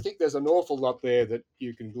 I think there's an awful lot there that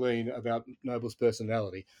you can glean about Noble's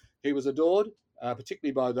personality. He was adored,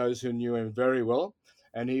 particularly by those who knew him very well,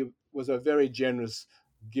 and he was a very generous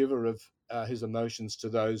giver of his emotions to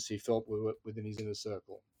those he felt were within his inner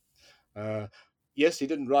circle. Yes, he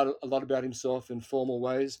didn't write a lot about himself in formal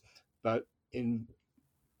ways, but in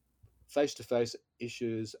face-to-face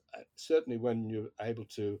issues, certainly when you're able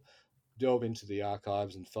to delve into the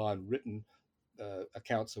archives and find written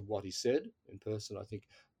accounts of what he said in person, I think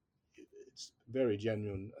it's very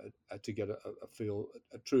genuine to get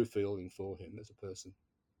a true feeling for him as a person.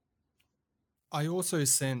 I also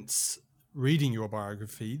sense, reading your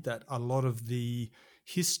biography, that a lot of the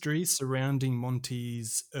history surrounding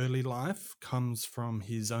Monty's early life comes from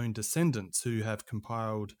his own descendants who have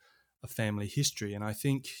compiled a family history. And I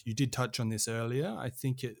think you did touch on this earlier. I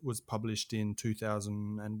think it was published in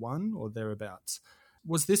 2001 or thereabouts.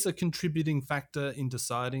 Was this a contributing factor in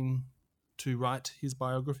deciding to write his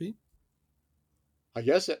biography? I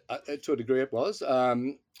guess to a degree it was.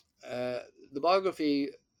 The biography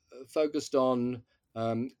focused on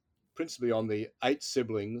principally on the 8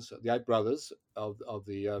 siblings, the 8 brothers of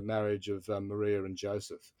the marriage of Maria and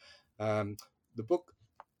Joseph. The book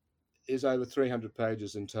is over 300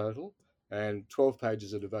 pages in total, and 12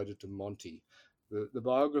 pages are devoted to Monty. The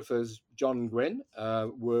biographers, John and Gwen,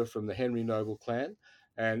 were from the Henry Noble clan,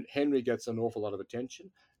 and Henry gets an awful lot of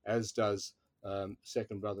attention, as does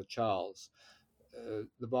second brother Charles.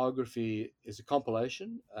 The biography is a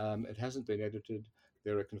compilation. It hasn't been edited.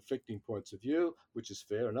 There are conflicting points of view, which is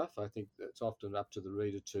fair enough. I think it's often up to the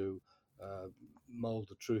reader to mould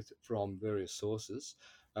the truth from various sources.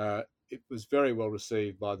 It was very well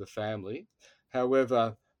received by the family.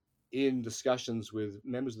 However, in discussions with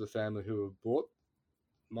members of the family who have bought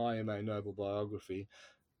my M.A. Noble biography,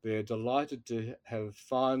 they're delighted to have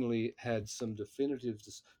finally had some definitive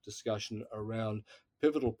discussion around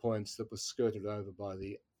pivotal points that were skirted over by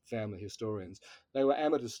the family historians. They were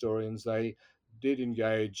amateur historians. They did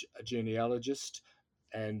engage a genealogist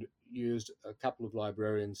and used a couple of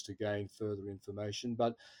librarians to gain further information,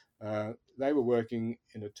 but they were working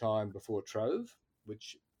in a time before Trove,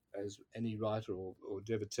 which, as any writer or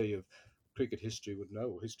devotee of cricket history would know,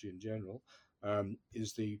 or history in general,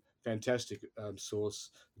 is the fantastic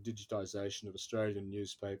source, digitisation of Australian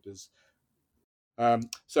newspapers.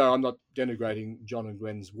 So I'm not denigrating John and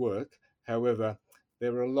Gwen's work. However,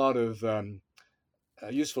 there were a lot of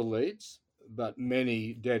useful leads, but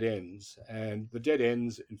many dead ends. And the dead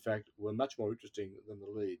ends, in fact, were much more interesting than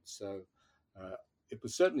the leads. So it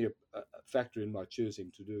was certainly a factor in my choosing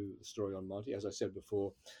to do the story on Monty. As I said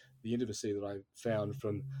before, the intimacy that I found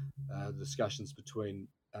from the discussions between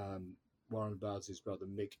Warren Bardsley's brother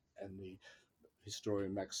Mick and the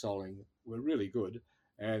historian Max Solling were really good.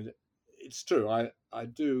 And it's true, I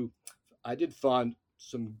did find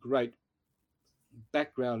some great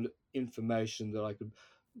background information that I could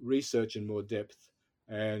research in more depth.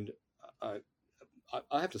 And I,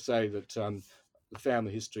 I have to say that the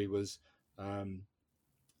family history was um,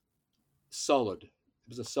 solid. It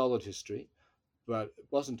was a solid history, but it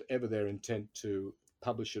wasn't ever their intent to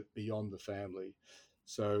publish it beyond the family.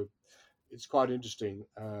 So it's quite interesting.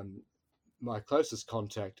 My closest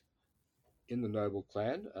contact in the noble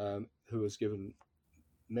clan, who has given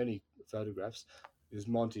many photographs, is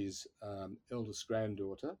Monty's eldest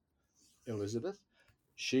granddaughter, Elizabeth.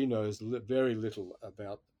 She knows very little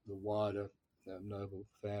about the wider noble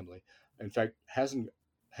family. In fact, hasn't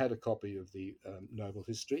had a copy of the noble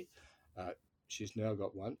history. Uh, she's now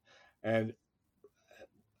got one. And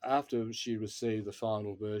after she received the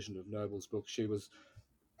final version of Noble's book, she was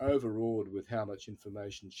overawed with how much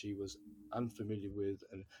information she was unfamiliar with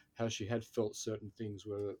and how she had felt certain things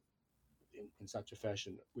were in such a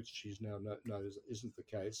fashion, which she's now knows isn't the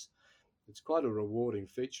case. It's quite a rewarding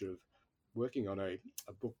feature of working on a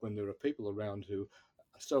book when there are people around who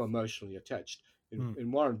are so emotionally attached.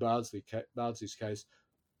 In Warren Bardsley's case,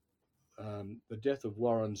 the death of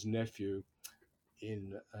Warren's nephew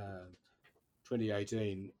in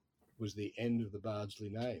 2018 was the end of the Bardsley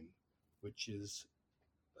name, which is,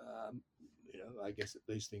 I guess that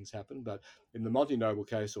these things happen. But in the Monty Noble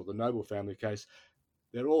case or the Noble family case,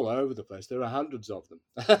 they're all over the place. There are hundreds of them.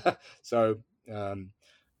 So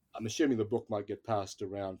I'm assuming the book might get passed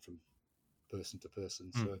around from person to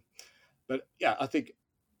person. So, but yeah, I think.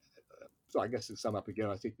 So I guess to sum up again,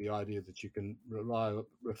 I think the idea that you can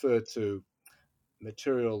refer to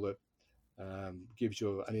material that gives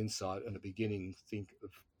you an insight and a beginning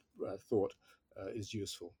thought is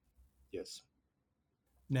useful. Yes.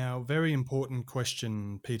 Now, very important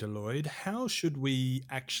question, Peter Lloyd. How should we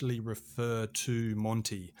actually refer to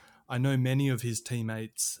Monty? I know many of his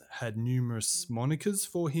teammates had numerous monikers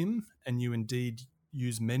for him, and you indeed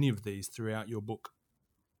use many of these throughout your book.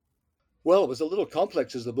 Well, it was a little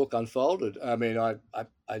complex as the book unfolded. I mean,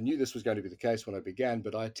 I knew this was going to be the case when I began,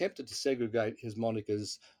 but I attempted to segregate his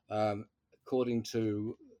monikers according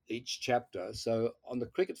to each chapter. So on the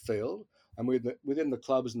cricket field and within the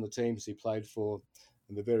clubs and the teams he played for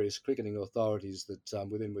and the various cricketing authorities that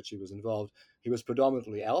within which he was involved, he was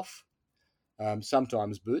predominantly Alf,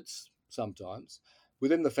 sometimes Boots, sometimes.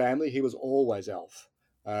 Within the family, he was always Alf.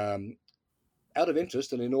 Out of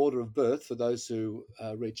interest and in order of birth for those who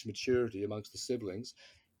reach maturity amongst the siblings,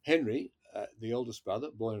 Henry, the eldest brother,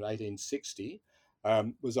 born in 1860,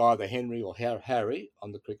 was either Henry or Harry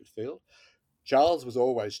on the cricket field. Charles was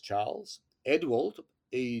always Charles. Edwald,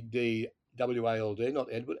 Edwald, not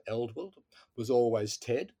Edward, Eldwald, was always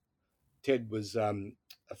Ted. Ted was a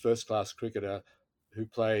first-class cricketer who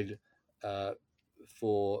played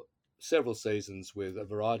for several seasons with a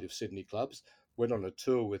variety of Sydney clubs, went on a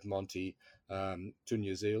tour with Monty to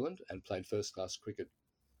New Zealand and played first-class cricket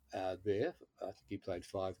there. I think he played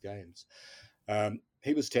 5 games.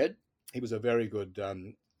 He was Ted. He was a very good,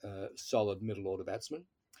 solid middle-order batsman.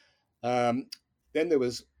 Then there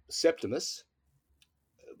was Septimus,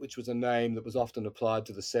 which was a name that was often applied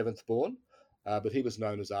to the 7th born, but he was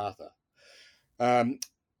known as Arthur. I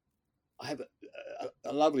have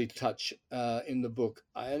a lovely touch in the book.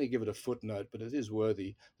 I only give it a footnote, but it is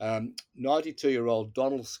worthy. 92-year-old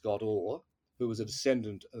Donald Scott Orr, who was a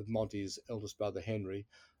descendant of Monty's eldest brother Henry,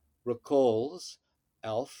 recalls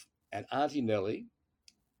Alf and Auntie Nellie.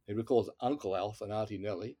 He recalls Uncle Alf and Auntie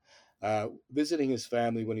Nellie visiting his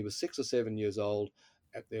family when he was 6 or 7 years old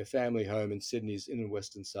at their family home in Sydney's inner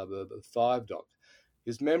western suburb of Five Dock.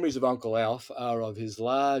 His memories of Uncle Alf are of his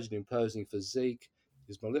large and imposing physique,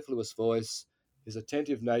 his mellifluous voice, his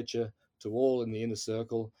attentive nature to all in the inner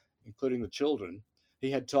circle, including the children.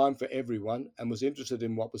 He had time for everyone and was interested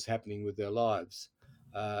in what was happening with their lives.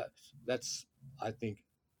 That's, I think,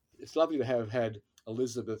 it's lovely to have had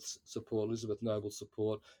Elizabeth Noble's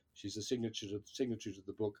support. She's a signature to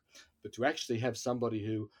the book, but to actually have somebody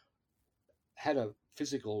who had a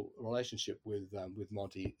physical relationship with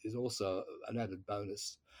Monty is also an added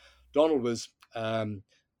bonus. Donald was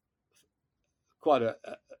quite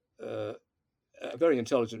a very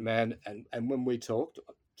intelligent man, and when we talked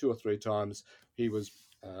 2 or 3 times, he was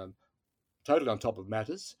totally on top of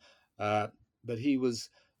matters, but he was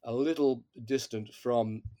a little distant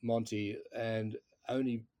from Monty and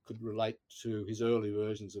only could relate to his early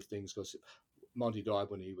versions of things because Monty died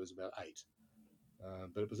when he was about 8.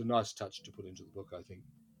 But it was a nice touch to put into the book, I think.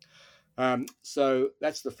 So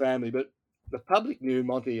that's the family, but the public knew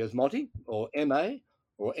Monty as Monty or M.A.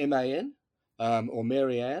 or M.A.N. or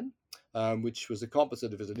Mary Ann, which was a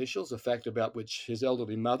composite of his initials, a fact about which his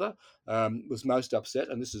elderly mother was most upset,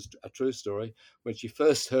 and this is a true story, when she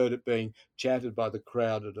first heard it being chanted by the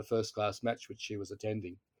crowd at a first-class match which she was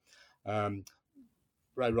attending.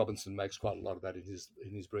 Ray Robinson makes quite a lot of that in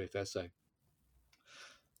his brief essay.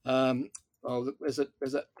 There's a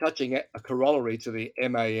touching a corollary to the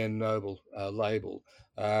MAN Noble label.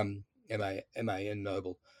 MAN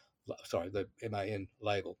Noble, sorry, the MAN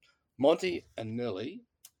label. Monty and Nellie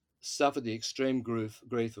suffered the extreme grief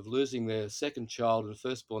of losing their second child and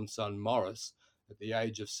firstborn son, Morris, at the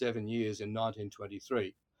age of 7 years in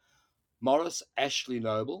 1923. Morris Ashley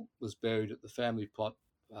Noble was buried at the family plot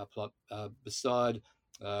beside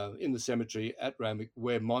in the cemetery at Randwick,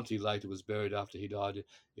 where Monty later was buried after he died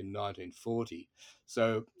in 1940.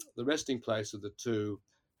 So the resting place of the two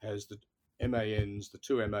has the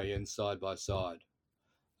two MANs side by side.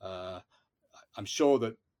 I'm sure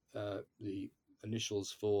that the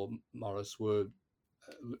initials for Morris were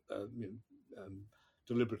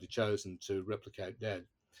deliberately chosen to replicate Dad.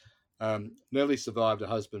 Nellie survived her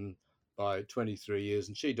husband by 23 years,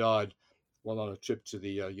 and she died while on a trip to the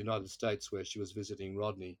United States, where she was visiting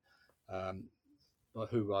Rodney,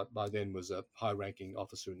 who by then was a high-ranking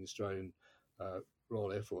officer in the Australian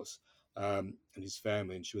Royal Air Force, and his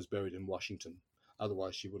family, and she was buried in Washington.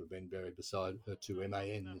 Otherwise, she would have been buried beside her two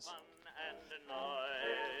MANs.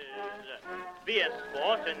 Be a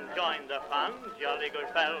sport and join the fun, jolly good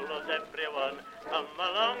fellows everyone. Come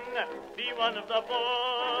along, be one of the boys.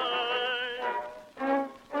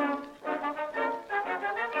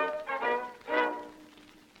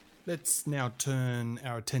 Let's now turn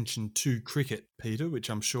our attention to cricket, Peter,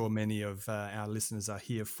 which I'm sure many of our listeners are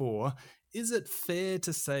here for. Is it fair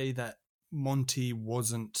to say that Monty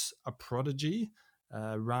wasn't a prodigy,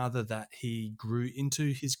 rather that he grew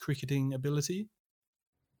into his cricketing ability?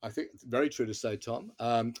 I think it's very true to say, Tom.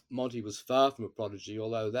 Monty was far from a prodigy,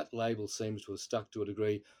 although that label seems to have stuck to a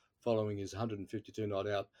degree following his 152 not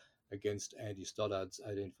out against Andy Stoddard's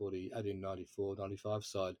 1894-95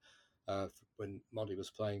 side, when Monty was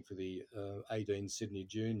playing for the 18 Sydney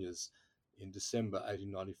Juniors in December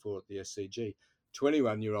 1894 at the SCG.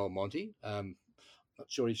 21-year-old Monty, not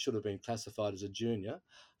sure he should have been classified as a junior,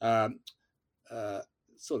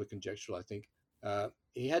 sort of conjectural, I think.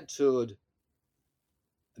 He had toured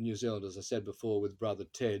New Zealand, as I said before, with brother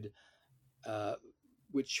Ted,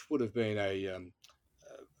 which would have been a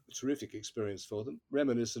terrific experience for them,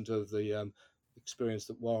 reminiscent of the experience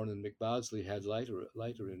that Warren and Mick Bardsley had later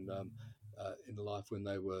in life when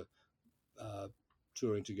they were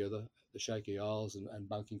touring together, the Shaky Isles, and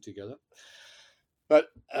bunking together. But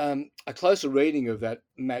a closer reading of that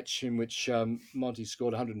match, in which Monty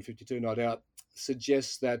scored 152 not out,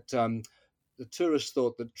 suggests that the tourists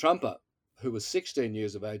thought that Trumper, who was 16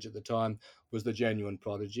 years of age at the time, was the genuine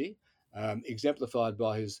prodigy, exemplified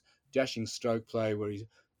by his dashing stroke play, where he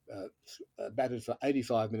batted for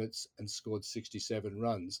 85 minutes and scored 67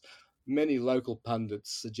 runs. Many local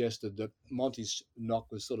pundits suggested that Monty's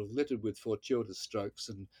knock was sort of littered with fortuitous strokes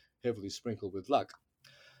and heavily sprinkled with luck.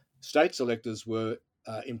 State selectors were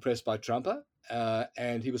impressed by Trumper,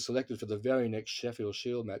 and he was selected for the very next Sheffield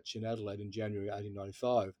Shield match in Adelaide in January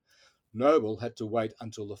 1895. Noble had to wait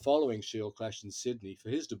until the following Shield clash in Sydney for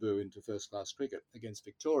his debut into first-class cricket against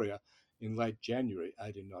Victoria in late January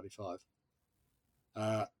 1895.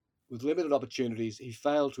 With limited opportunities, he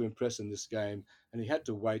failed to impress in this game, and he had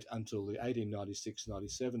to wait until the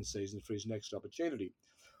 1896-97 season for his next opportunity,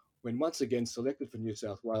 when once again selected for New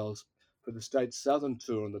South Wales for the state's southern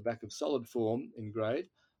tour on the back of solid form in grade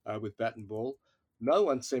with bat and ball. No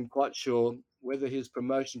one seemed quite sure whether his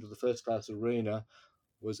promotion to the first-class arena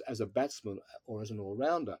was as a batsman or as an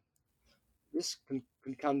all-rounder. This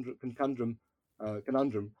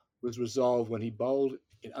conundrum was resolved when he bowled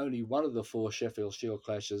in only one of the four Sheffield Shield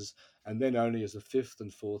clashes, and then only as a fifth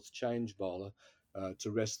and fourth change bowler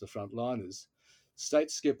to rest the frontliners.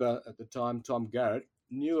 State skipper at the time, Tom Garrett,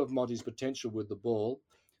 knew of Monty's potential with the ball,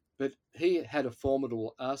 but he had a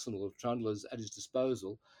formidable arsenal of trundlers at his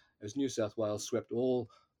disposal, as New South Wales swept all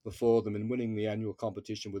before them in winning the annual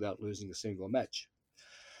competition without losing a single match.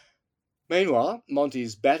 Meanwhile,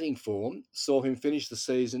 Monty's batting form saw him finish the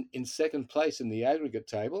season in second place in the aggregate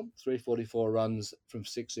table, 344 runs from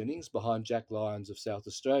 6 innings, behind Jack Lyons of South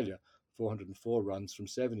Australia, 404 runs from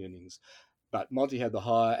 7 innings. But Monty had the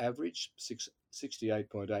higher average,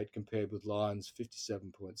 68.8, compared with Lyons'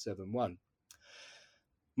 57.71.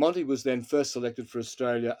 Monty was then first selected for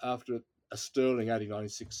Australia after a sterling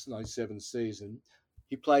 1896-97 season.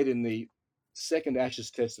 He played in the second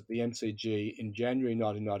Ashes Test at the MCG in January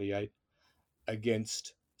 1998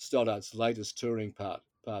 against Stoddard's latest touring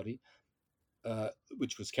party,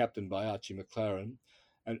 which was captained by Archie McLaren,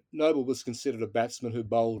 and Noble was considered a batsman who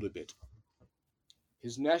bowled a bit.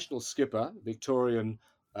 His national skipper, Victorian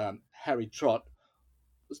Harry Trott,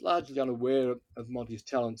 was largely unaware of Monty's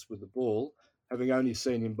talents with the ball, having only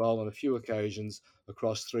seen him bowl on a few occasions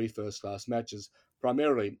across 3 first-class matches,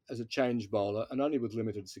 primarily as a change bowler and only with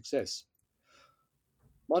limited success.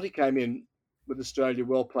 Monty came in with Australia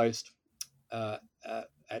well placed uh,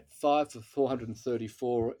 at 5 for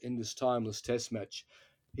 434 in this timeless Test match.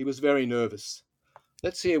 He was very nervous.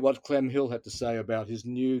 Let's hear what Clem Hill had to say about his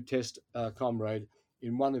new Test comrade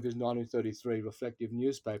in one of his 1933 reflective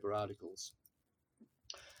newspaper articles.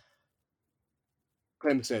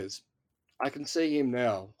 Clem says, "I can see him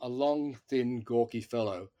now, a long, thin, gawky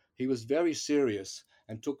fellow. He was very serious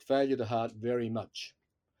and took failure to heart very much.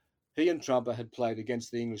 He and Trumper had played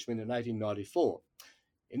against the Englishmen in 1894.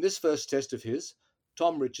 In this first Test of his,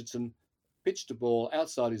 Tom Richardson pitched a ball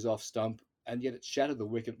outside his off stump, and yet it shattered the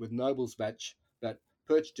wicket with Noble's bat that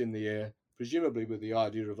perched in the air, presumably with the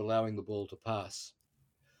idea of allowing the ball to pass.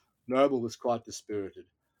 Noble was quite dispirited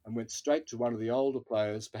and went straight to one of the older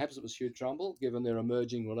players, perhaps it was Hugh Trumbull, given their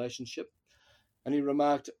emerging relationship, and he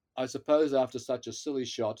remarked, 'I suppose after such a silly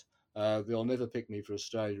shot, they'll never pick me for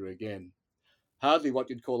Australia again.' Hardly what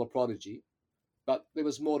you'd call a prodigy, but there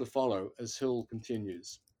was more to follow, as Hill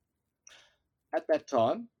continues. At that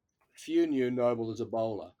time, few knew Noble as a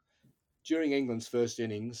bowler. During England's first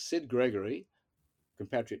innings, Sid Gregory,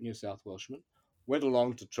 compatriot New South Welshman, went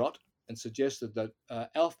along to Trott and suggested that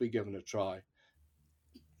Alf be given a try.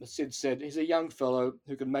 Sid said, 'He's a young fellow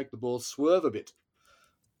who can make the ball swerve a bit.'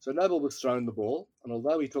 So Noble was thrown the ball, and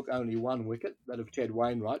although he took only 1 wicket, that of Ted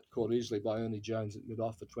Wainwright, caught easily by Ernie Jones at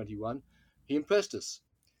mid-off for 21, he impressed us.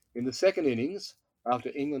 In the second innings,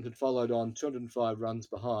 after England had followed on 205 runs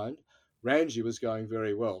behind, Ranji was going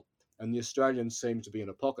very well, and the Australians seemed to be in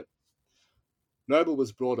a pocket. Noble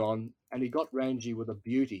was brought on, and he got Ranji with a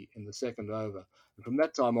beauty in the second over, and from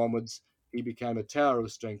that time onwards, he became a tower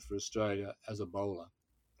of strength for Australia as a bowler.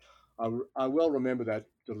 I well remember that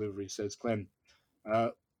delivery, says Clem.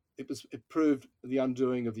 It proved the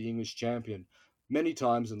undoing of the English champion. Many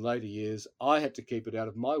times in later years, I had to keep it out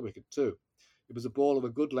of my wicket too. It was a ball of a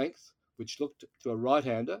good length, which looked to a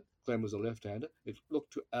right-hander. Clem was a left-hander. It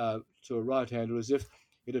looked to a right-hander as if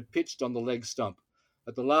it had pitched on the leg stump.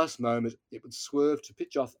 At the last moment, it would swerve to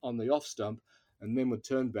pitch off on the off stump and then would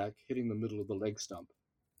turn back, hitting the middle of the leg stump.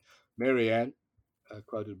 Mary Ann,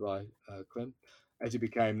 quoted by Clem, as he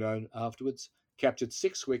became known afterwards, captured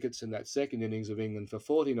 6 wickets in that second innings of England for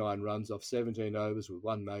 49 runs off 17 overs with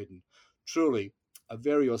 1 maiden. Truly a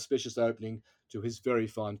very auspicious opening to his very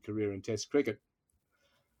fine career in Test cricket.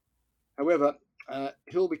 However,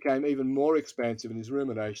 Hill became even more expansive in his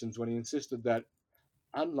ruminations when he insisted that,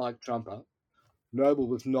 unlike Trumper, Noble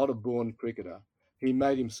was not a born cricketer. He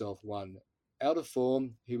made himself one. Out of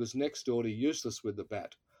form, he was next door to useless with the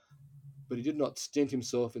bat, but he did not stint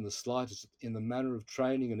himself in the slightest in the manner of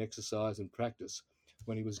training and exercise and practice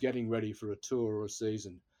when he was getting ready for a tour or a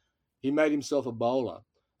season. He made himself a bowler,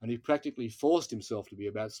 and he practically forced himself to be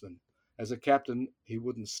a batsman. As a captain, he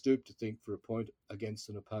wouldn't stoop to think for a point against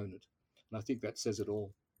an opponent. And I think that says it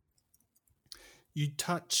all. You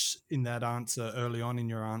touch in that answer, early on in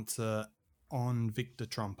your answer, on Victor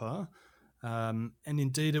Trumper. And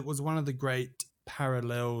indeed, it was one of the great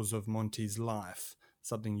parallels of Monty's life.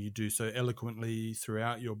 Something you do so eloquently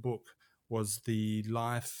throughout your book was the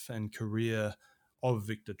life and career of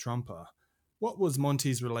Victor Trumper. What was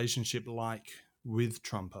Monty's relationship like with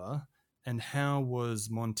Trumper, and how was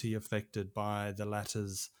Monty affected by the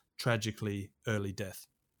latter's tragically early death?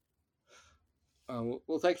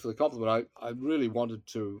 Well, thanks for the compliment. I really wanted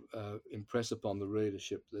to impress upon the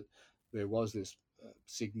readership that there was this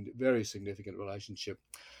very significant relationship.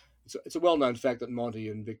 It's a well-known fact that Monty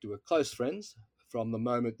and Victor were close friends from the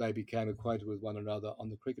moment they became acquainted with one another on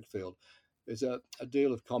the cricket field. There's a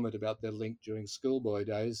deal of comment about their link during schoolboy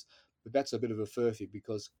days, but that's a bit of a furphy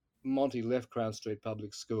because Monty left Crown Street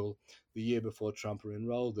Public School the year before Trumper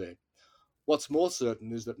enrolled there. What's more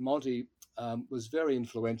certain is that Monty was very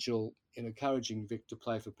influential in encouraging Vic to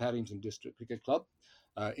play for Paddington District Cricket Club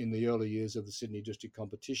in the early years of the Sydney District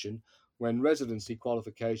competition, when residency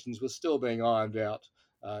qualifications were still being ironed out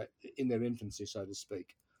in their infancy, so to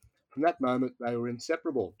speak. From that moment, they were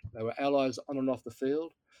inseparable. They were allies on and off the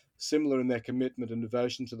field, similar in their commitment and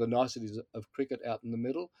devotion to the niceties of cricket out in the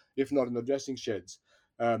middle, if not in the dressing sheds.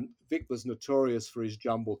 Vic was notorious for his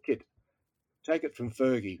jumble kit. Take it from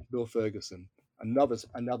Fergie, Bill Ferguson,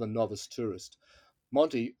 another novice tourist.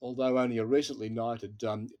 Monty, although only a recently knighted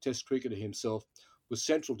Test cricketer himself, was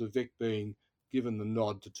central to Vic being given the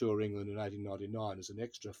nod to tour England in 1899 as an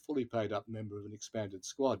extra, fully paid-up member of an expanded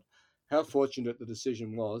squad. How fortunate the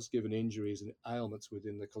decision was, given injuries and ailments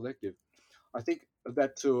within the collective. I think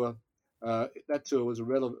that tour was a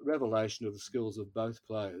revelation of the skills of both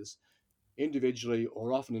players, individually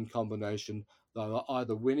or often in combination. They were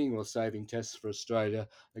either winning or saving tests for Australia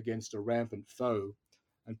against a rampant foe,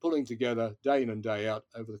 and pulling together day in and day out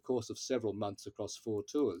over the course of several months across 4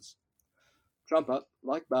 tours. Trumper,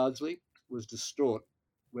 like Bardsley, was distraught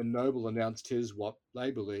when Noble announced his, what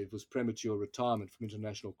they believed, was premature retirement from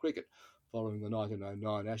international cricket following the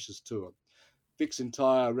 1909 Ashes tour. Vic's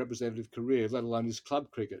entire representative career, let alone his club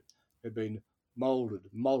cricket, had been moulded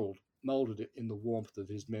in the warmth of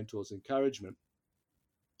his mentor's encouragement.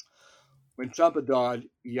 When Trumper died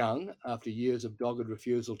young, after years of dogged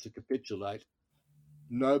refusal to capitulate,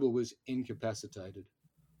 Noble was incapacitated.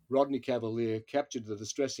 Rodney Cavalier captured the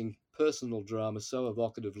distressing personal drama so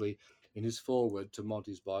evocatively in his foreword to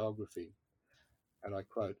Monty's biography, and I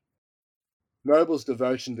quote, "Noble's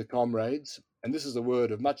devotion to comrades, and this is a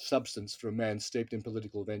word of much substance for a man steeped in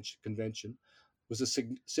political convention, was a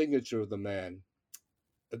signature of the man,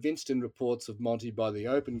 evinced in reports of Monty by the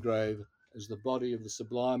open grave as the body of the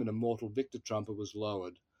sublime and immortal Victor Trumper was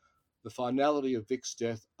lowered. The finality of Vic's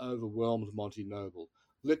death overwhelmed Monty Noble.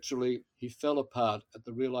 Literally, he fell apart at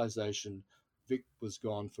the realization Vic was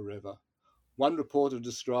gone forever. One reporter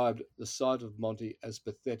described the sight of Monty as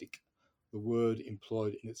pathetic, the word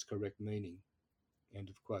employed in its correct meaning." End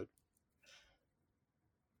of quote.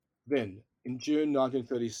 Then, in June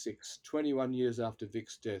 1936, 21 years after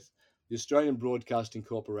Vic's death, the Australian Broadcasting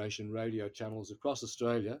Corporation radio channels across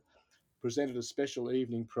Australia presented a special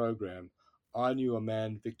evening program, I Knew a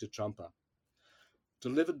Man, Victor Trumper.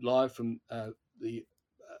 Delivered live from the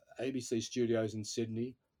ABC studios in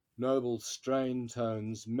Sydney, Noble's strained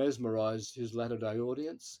tones mesmerised his latter-day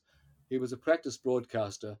audience. He was a practiced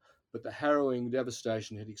broadcaster, but the harrowing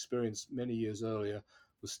devastation he'd experienced many years earlier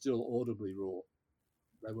was still audibly raw.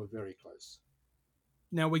 They were very close.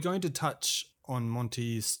 Now, we're going to touch on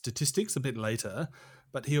Monty's statistics a bit later,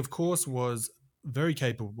 but he, of course, was very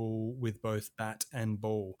capable with both bat and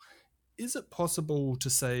ball. Is it possible to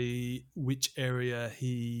say which area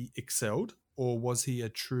he excelled, or was he a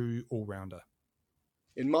true all-rounder?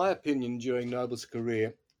 In my opinion, during Noble's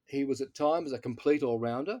career, he was at times a complete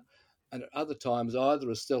all-rounder, and at other times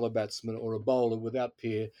either a stellar batsman or a bowler without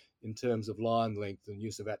peer in terms of line length and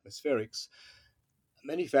use of atmospherics.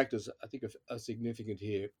 Many factors, I think, are significant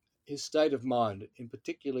here. His state of mind, in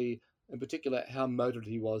particular, how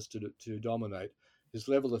motivated he was to dominate, his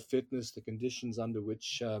level of fitness, the conditions under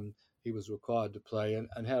which he was required to play,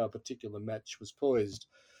 and how a particular match was poised.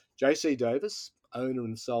 J.C. Davis, owner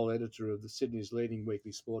and sole editor of the Sydney's leading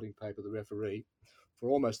weekly sporting paper, The Referee, for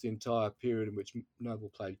almost the entire period in which Noble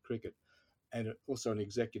played cricket, and also an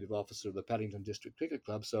executive officer of the Paddington District Cricket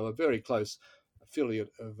Club, so a very close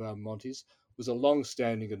affiliate of Monty's, was a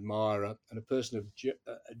long-standing admirer and a person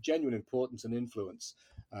of genuine importance and influence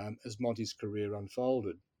as Monty's career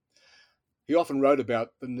unfolded. He often wrote about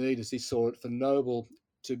the need, as he saw it, for Noble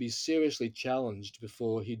to be seriously challenged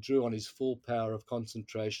before he drew on his full power of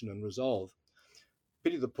concentration and resolve.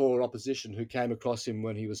 Pity the poor opposition who came across him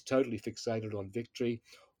when he was totally fixated on victory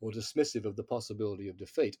or dismissive of the possibility of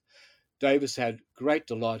defeat. Davis had great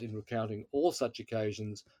delight in recounting all such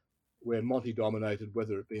occasions where Monty dominated,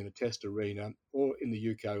 whether it be in a test arena or in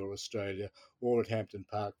the UK or Australia or at Hampton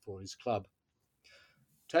Park for his club.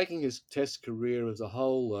 Taking his test career as a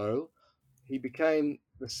whole, though, he became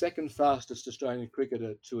the second fastest Australian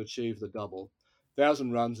cricketer to achieve the double,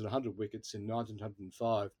 1,000 runs and 100 wickets in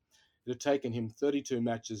 1905. It had taken him 32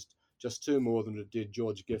 matches, just 2 more than it did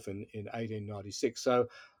George Giffen in 1896. So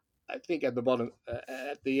I think at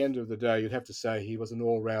the end of the day, you'd have to say he was an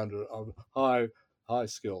all-rounder of high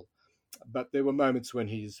skill. But there were moments when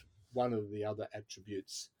one of the other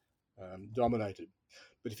attributes dominated.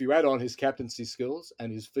 But if you add on his captaincy skills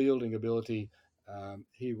and his fielding ability,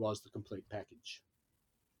 he was the complete package.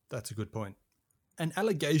 That's a good point. An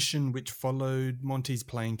allegation which followed Monty's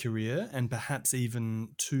playing career, and perhaps even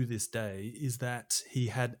to this day, is that he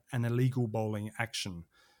had an illegal bowling action.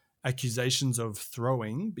 Accusations of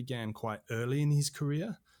throwing began quite early in his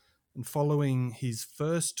career, and following his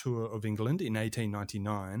first tour of England in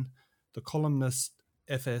 1899, the columnist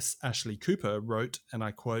F.S. Ashley Cooper wrote, and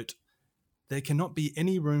I quote, "There cannot be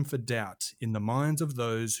any room for doubt in the minds of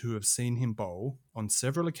those who have seen him bowl on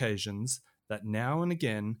several occasions that now and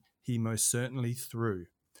again he most certainly threw.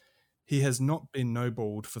 He has not been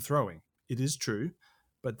no-balled for throwing, it is true,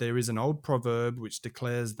 but there is an old proverb which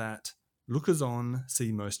declares that lookers-on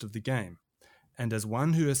see most of the game, and as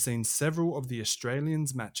one who has seen several of the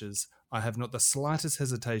Australians' matches, I have not the slightest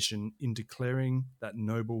hesitation in declaring that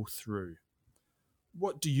Noble threw.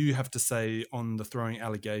 What do you have to say on the throwing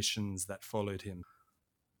allegations that followed him?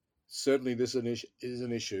 Certainly, this is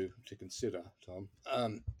an issue to consider, Tom.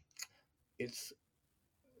 It's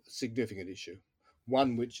a significant issue,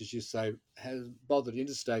 one which, as you say, has bothered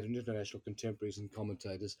interstate and international contemporaries and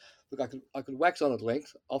commentators. Look, I could wax on at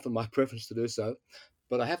length, often my preference to do so,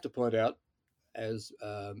 but I have to point out, as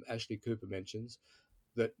Ashley Cooper mentions,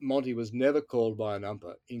 that Monty was never called by an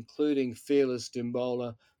umpire, including fearless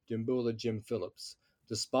Dimboola Jim Phillips,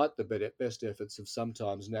 despite the best efforts of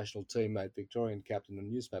sometimes national teammate, Victorian captain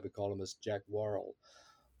and newspaper columnist Jack Worrell.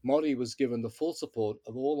 Monty was given the full support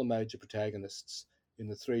of all the major protagonists in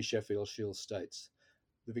the three Sheffield Shield states.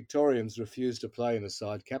 The Victorians refused to play in a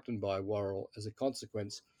side captained by Worrell as a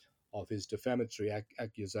consequence of his defamatory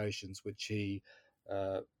accusations, which he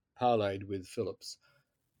parlayed with Phillips.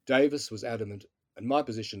 Davis was adamant, and my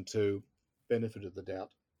position too, benefit of the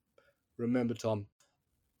doubt. Remember, Tom,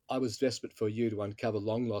 I was desperate for you to uncover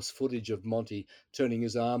long lost footage of Monty turning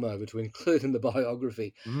his arm over to include in the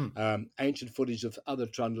biography. Ancient footage of other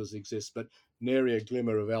trundlers exists, but nary a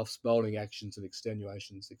glimmer of Alf's bowling actions and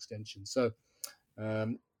extenuations.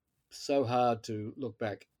 So hard to look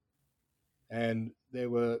back. And there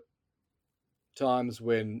were times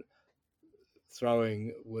when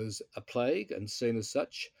throwing was a plague and seen as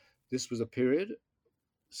such. This was a period.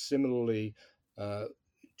 Similarly,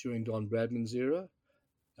 during Don Bradman's era,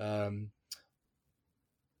 I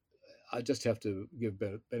just have to give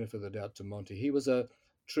benefit of the doubt to Monty. He was a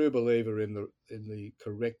true believer in the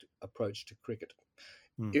correct approach to cricket.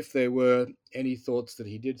 If there were any thoughts that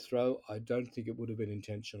he did throw, I don't think it would have been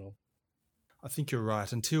intentional. I think you're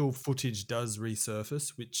right. Until footage does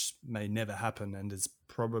resurface, which may never happen and is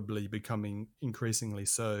probably becoming increasingly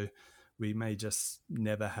so, we may just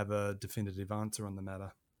never have a definitive answer on the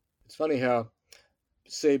matter. It's funny how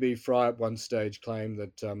C.B. Fry at one stage claimed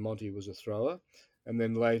that Monty was a thrower and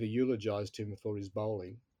then later eulogised him for his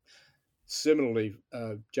bowling. Similarly,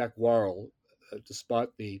 Jack Worrell, despite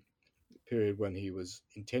the period when he was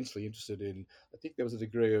intensely interested in, I think there was a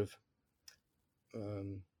degree of,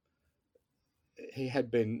 he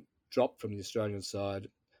had been dropped from the Australian side.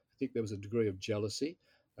 I think there was a degree of jealousy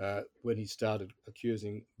when he started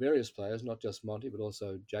accusing various players, not just Monty, but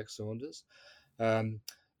also Jack Saunders.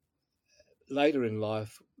 Later in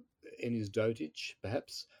life, in his dotage,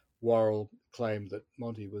 perhaps, Worrell claimed that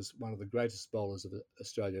Monty was one of the greatest bowlers that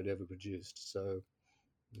Australia had ever produced. So,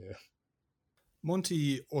 yeah.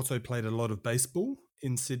 Monty also played a lot of baseball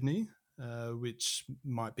in Sydney, which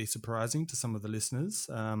might be surprising to some of the listeners.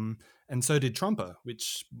 And so did Trumper,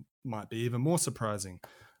 which might be even more surprising.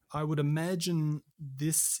 I would imagine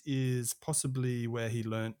this is possibly where he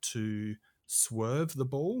learnt to swerve the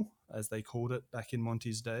ball, as they called it back in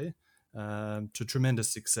Monty's day, to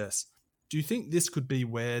tremendous success. Do you think this could be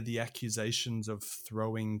where the accusations of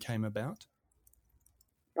throwing came about?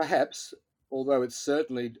 Perhaps, although it's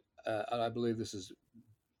certainly, and I believe this is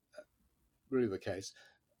really the case,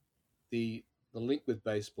 the link with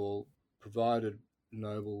baseball provided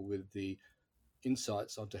Noble with the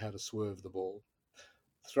insights onto how to swerve the ball.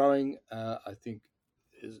 Throwing, I think,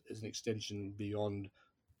 is an extension beyond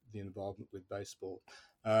the involvement with baseball.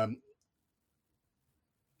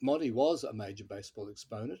 Monty was a major baseball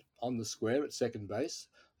exponent on the square at second base,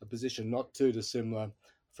 a position not too dissimilar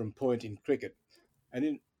from point in cricket.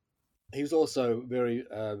 And he was also very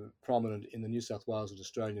prominent in the New South Wales and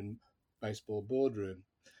Australian baseball boardroom.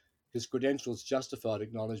 His credentials justified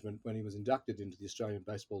acknowledgement when he was inducted into the Australian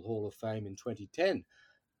Baseball Hall of Fame in 2010,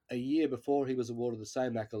 a year before he was awarded the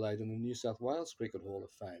same accolade in the New South Wales Cricket Hall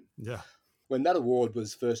of Fame. Yeah. When that award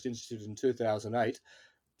was first instituted in 2008,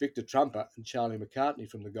 Victor Trumper and Charlie McCartney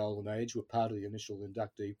from the Golden Age were part of the initial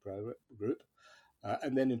inductee group.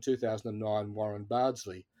 And then in 2009, Warren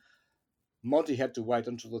Bardsley. Monty had to wait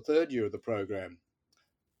until the third year of the program.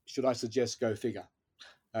 Should I suggest go figure?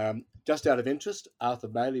 Just out of interest, Arthur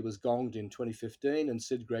Bailey was gonged in 2015 and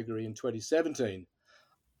Sid Gregory in 2017.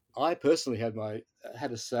 I personally had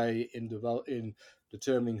a say in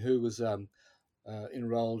determining who was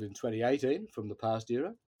enrolled in 2018 from the past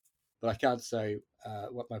era, but I can't say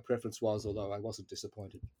what my preference was, although I wasn't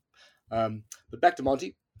disappointed. But back to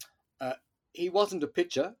Monty. He wasn't a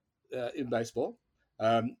pitcher in baseball,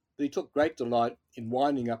 but he took great delight in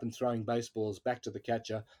winding up and throwing baseballs back to the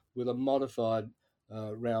catcher with a modified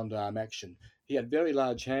round arm action. He had very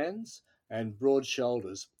large hands and broad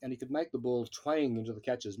shoulders, and he could make the ball twang into the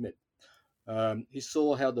catcher's mitt. He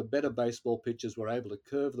saw how the better baseball pitchers were able to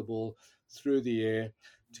curve the ball through the air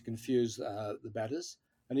to confuse the batters,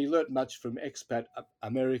 and he learnt much from expat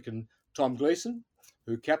American Tom Gleason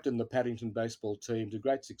who captained the Paddington baseball team to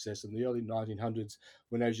great success in the early 1900s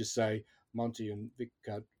when, as you say, Monty and Vic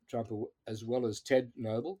Trumper, as well as Ted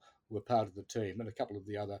Noble, were part of the team, and a couple of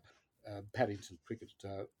the other Paddington cricket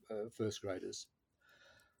first graders.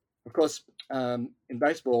 Of course, in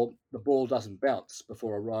baseball, the ball doesn't bounce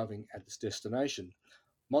before arriving at its destination.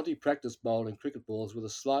 Monty practiced bowling cricket balls with a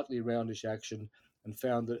slightly roundish action and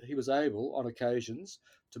found that he was able, on occasions,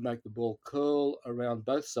 to make the ball curl around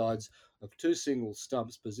both sides of two single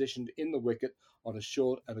stumps positioned in the wicket on a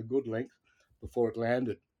short and a good length before it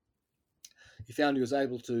landed. He found he was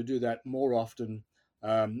able to do that more often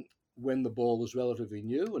when the ball was relatively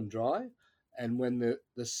new and dry and when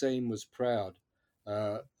the seam was proud.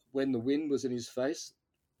 When the wind was in his face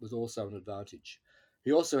was also an advantage.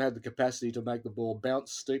 He also had the capacity to make the ball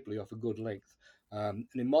bounce steeply off a good length. And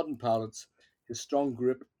in modern parlance, his strong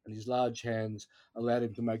grip and his large hands allowed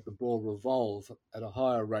him to make the ball revolve at a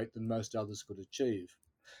higher rate than most others could achieve.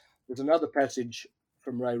 There's another passage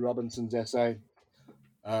from Ray Robinson's essay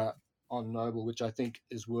on Noble, which I think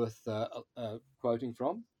is worth quoting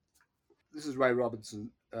from. This is Ray Robinson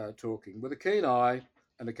talking. With a keen eye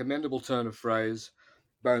and a commendable turn of phrase,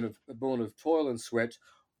 born of toil and sweat,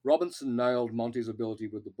 Robinson nailed Monty's ability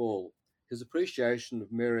with the ball. His appreciation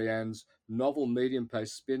of Mary Ann's novel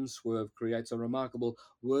medium-pace spin swerve creates a remarkable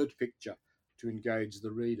word picture to engage the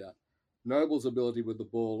reader. Noble's ability with the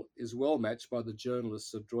ball is well matched by the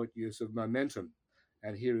journalist's adroit use of momentum.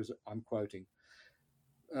 And here is, I'm quoting,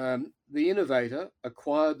 the innovator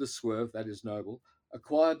acquired the swerve, that is Noble,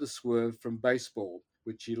 acquired the swerve from baseball,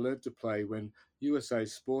 which he learnt to play when USA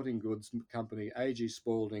Sporting Goods Company A.G.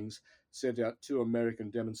 Spalding's sent out two American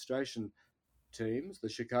demonstration teams, the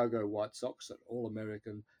Chicago White Sox and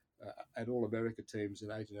All-America teams in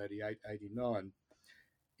 1888-89.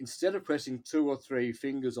 Instead of pressing two or three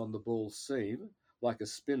fingers on the ball's seam, like a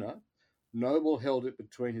spinner, Noble held it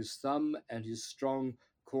between his thumb and his strong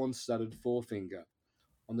corn-studded forefinger.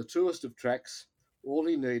 On the truest of tracks, all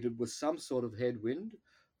he needed was some sort of headwind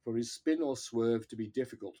for his spin or swerve to be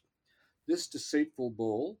difficult. This deceitful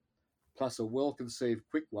ball, plus a well-conceived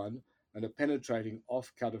quick one and a penetrating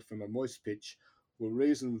off-cutter from a moist pitch, were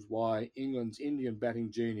reasons why England's Indian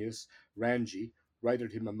batting genius, Ranji,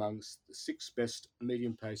 rated him amongst the 6 best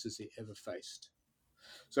medium pacers he ever faced.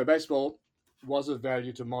 So baseball was of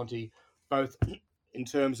value to Monty, both in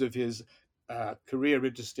terms of his career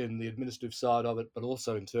interest in the administrative side of it, but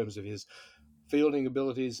also in terms of his fielding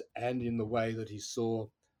abilities and in the way that he saw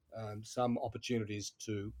some opportunities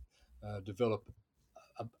to develop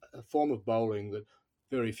a form of bowling that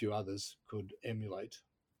very few others could emulate.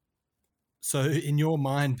 So in your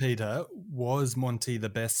mind, Peter, was Monty the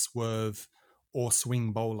best swerve or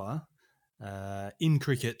swing bowler in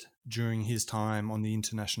cricket during his time on the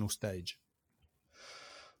international stage?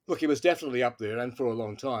 Look, he was definitely up there and for a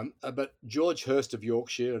long time, but George Hurst of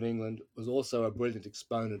Yorkshire in England was also a brilliant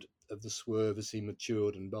exponent of the swerve as he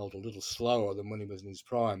matured and bowled a little slower than when he was in his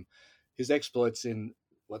prime. His exploits in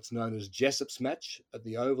what's known as Jessop's match at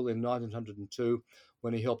the Oval in 1902,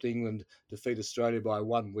 when he helped England defeat Australia by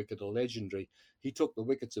 1 wicket, are legendary. He took the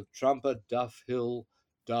wickets of Trumper, Duff, Hill,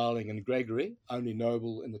 Darling and Gregory. Only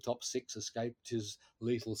Noble in the top 6 escaped his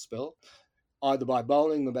lethal spell, either by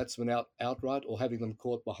bowling the batsmen out outright or having them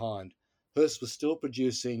caught behind. Hurst was still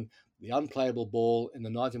producing the unplayable ball in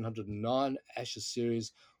the 1909 Ashes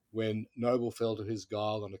series when Noble fell to his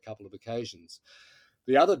guile on a couple of occasions.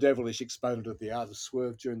 The other devilish exponent of the art of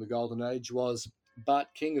swerve during the Golden Age was Bart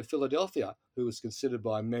King of Philadelphia, who was considered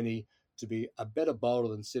by many to be a better bowler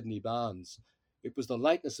than Sydney Barnes. It was the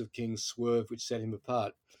lateness of King's swerve which set him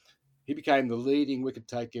apart. He became the leading wicket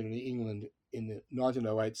taker in England in the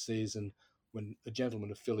 1908 season when the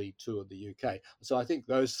Gentlemen of Philly toured the UK. So I think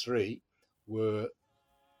those three were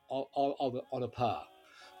on a par.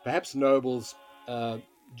 Perhaps Noble's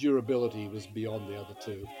durability was beyond the other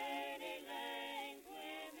two.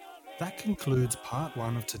 That concludes part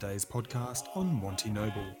 1 of today's podcast on Monty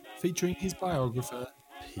Noble, featuring his biographer,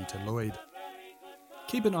 Peter Lloyd.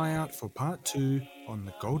 Keep an eye out for part 2 on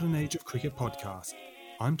the Golden Age of Cricket podcast.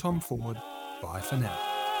 I'm Tom Ford. Bye for now.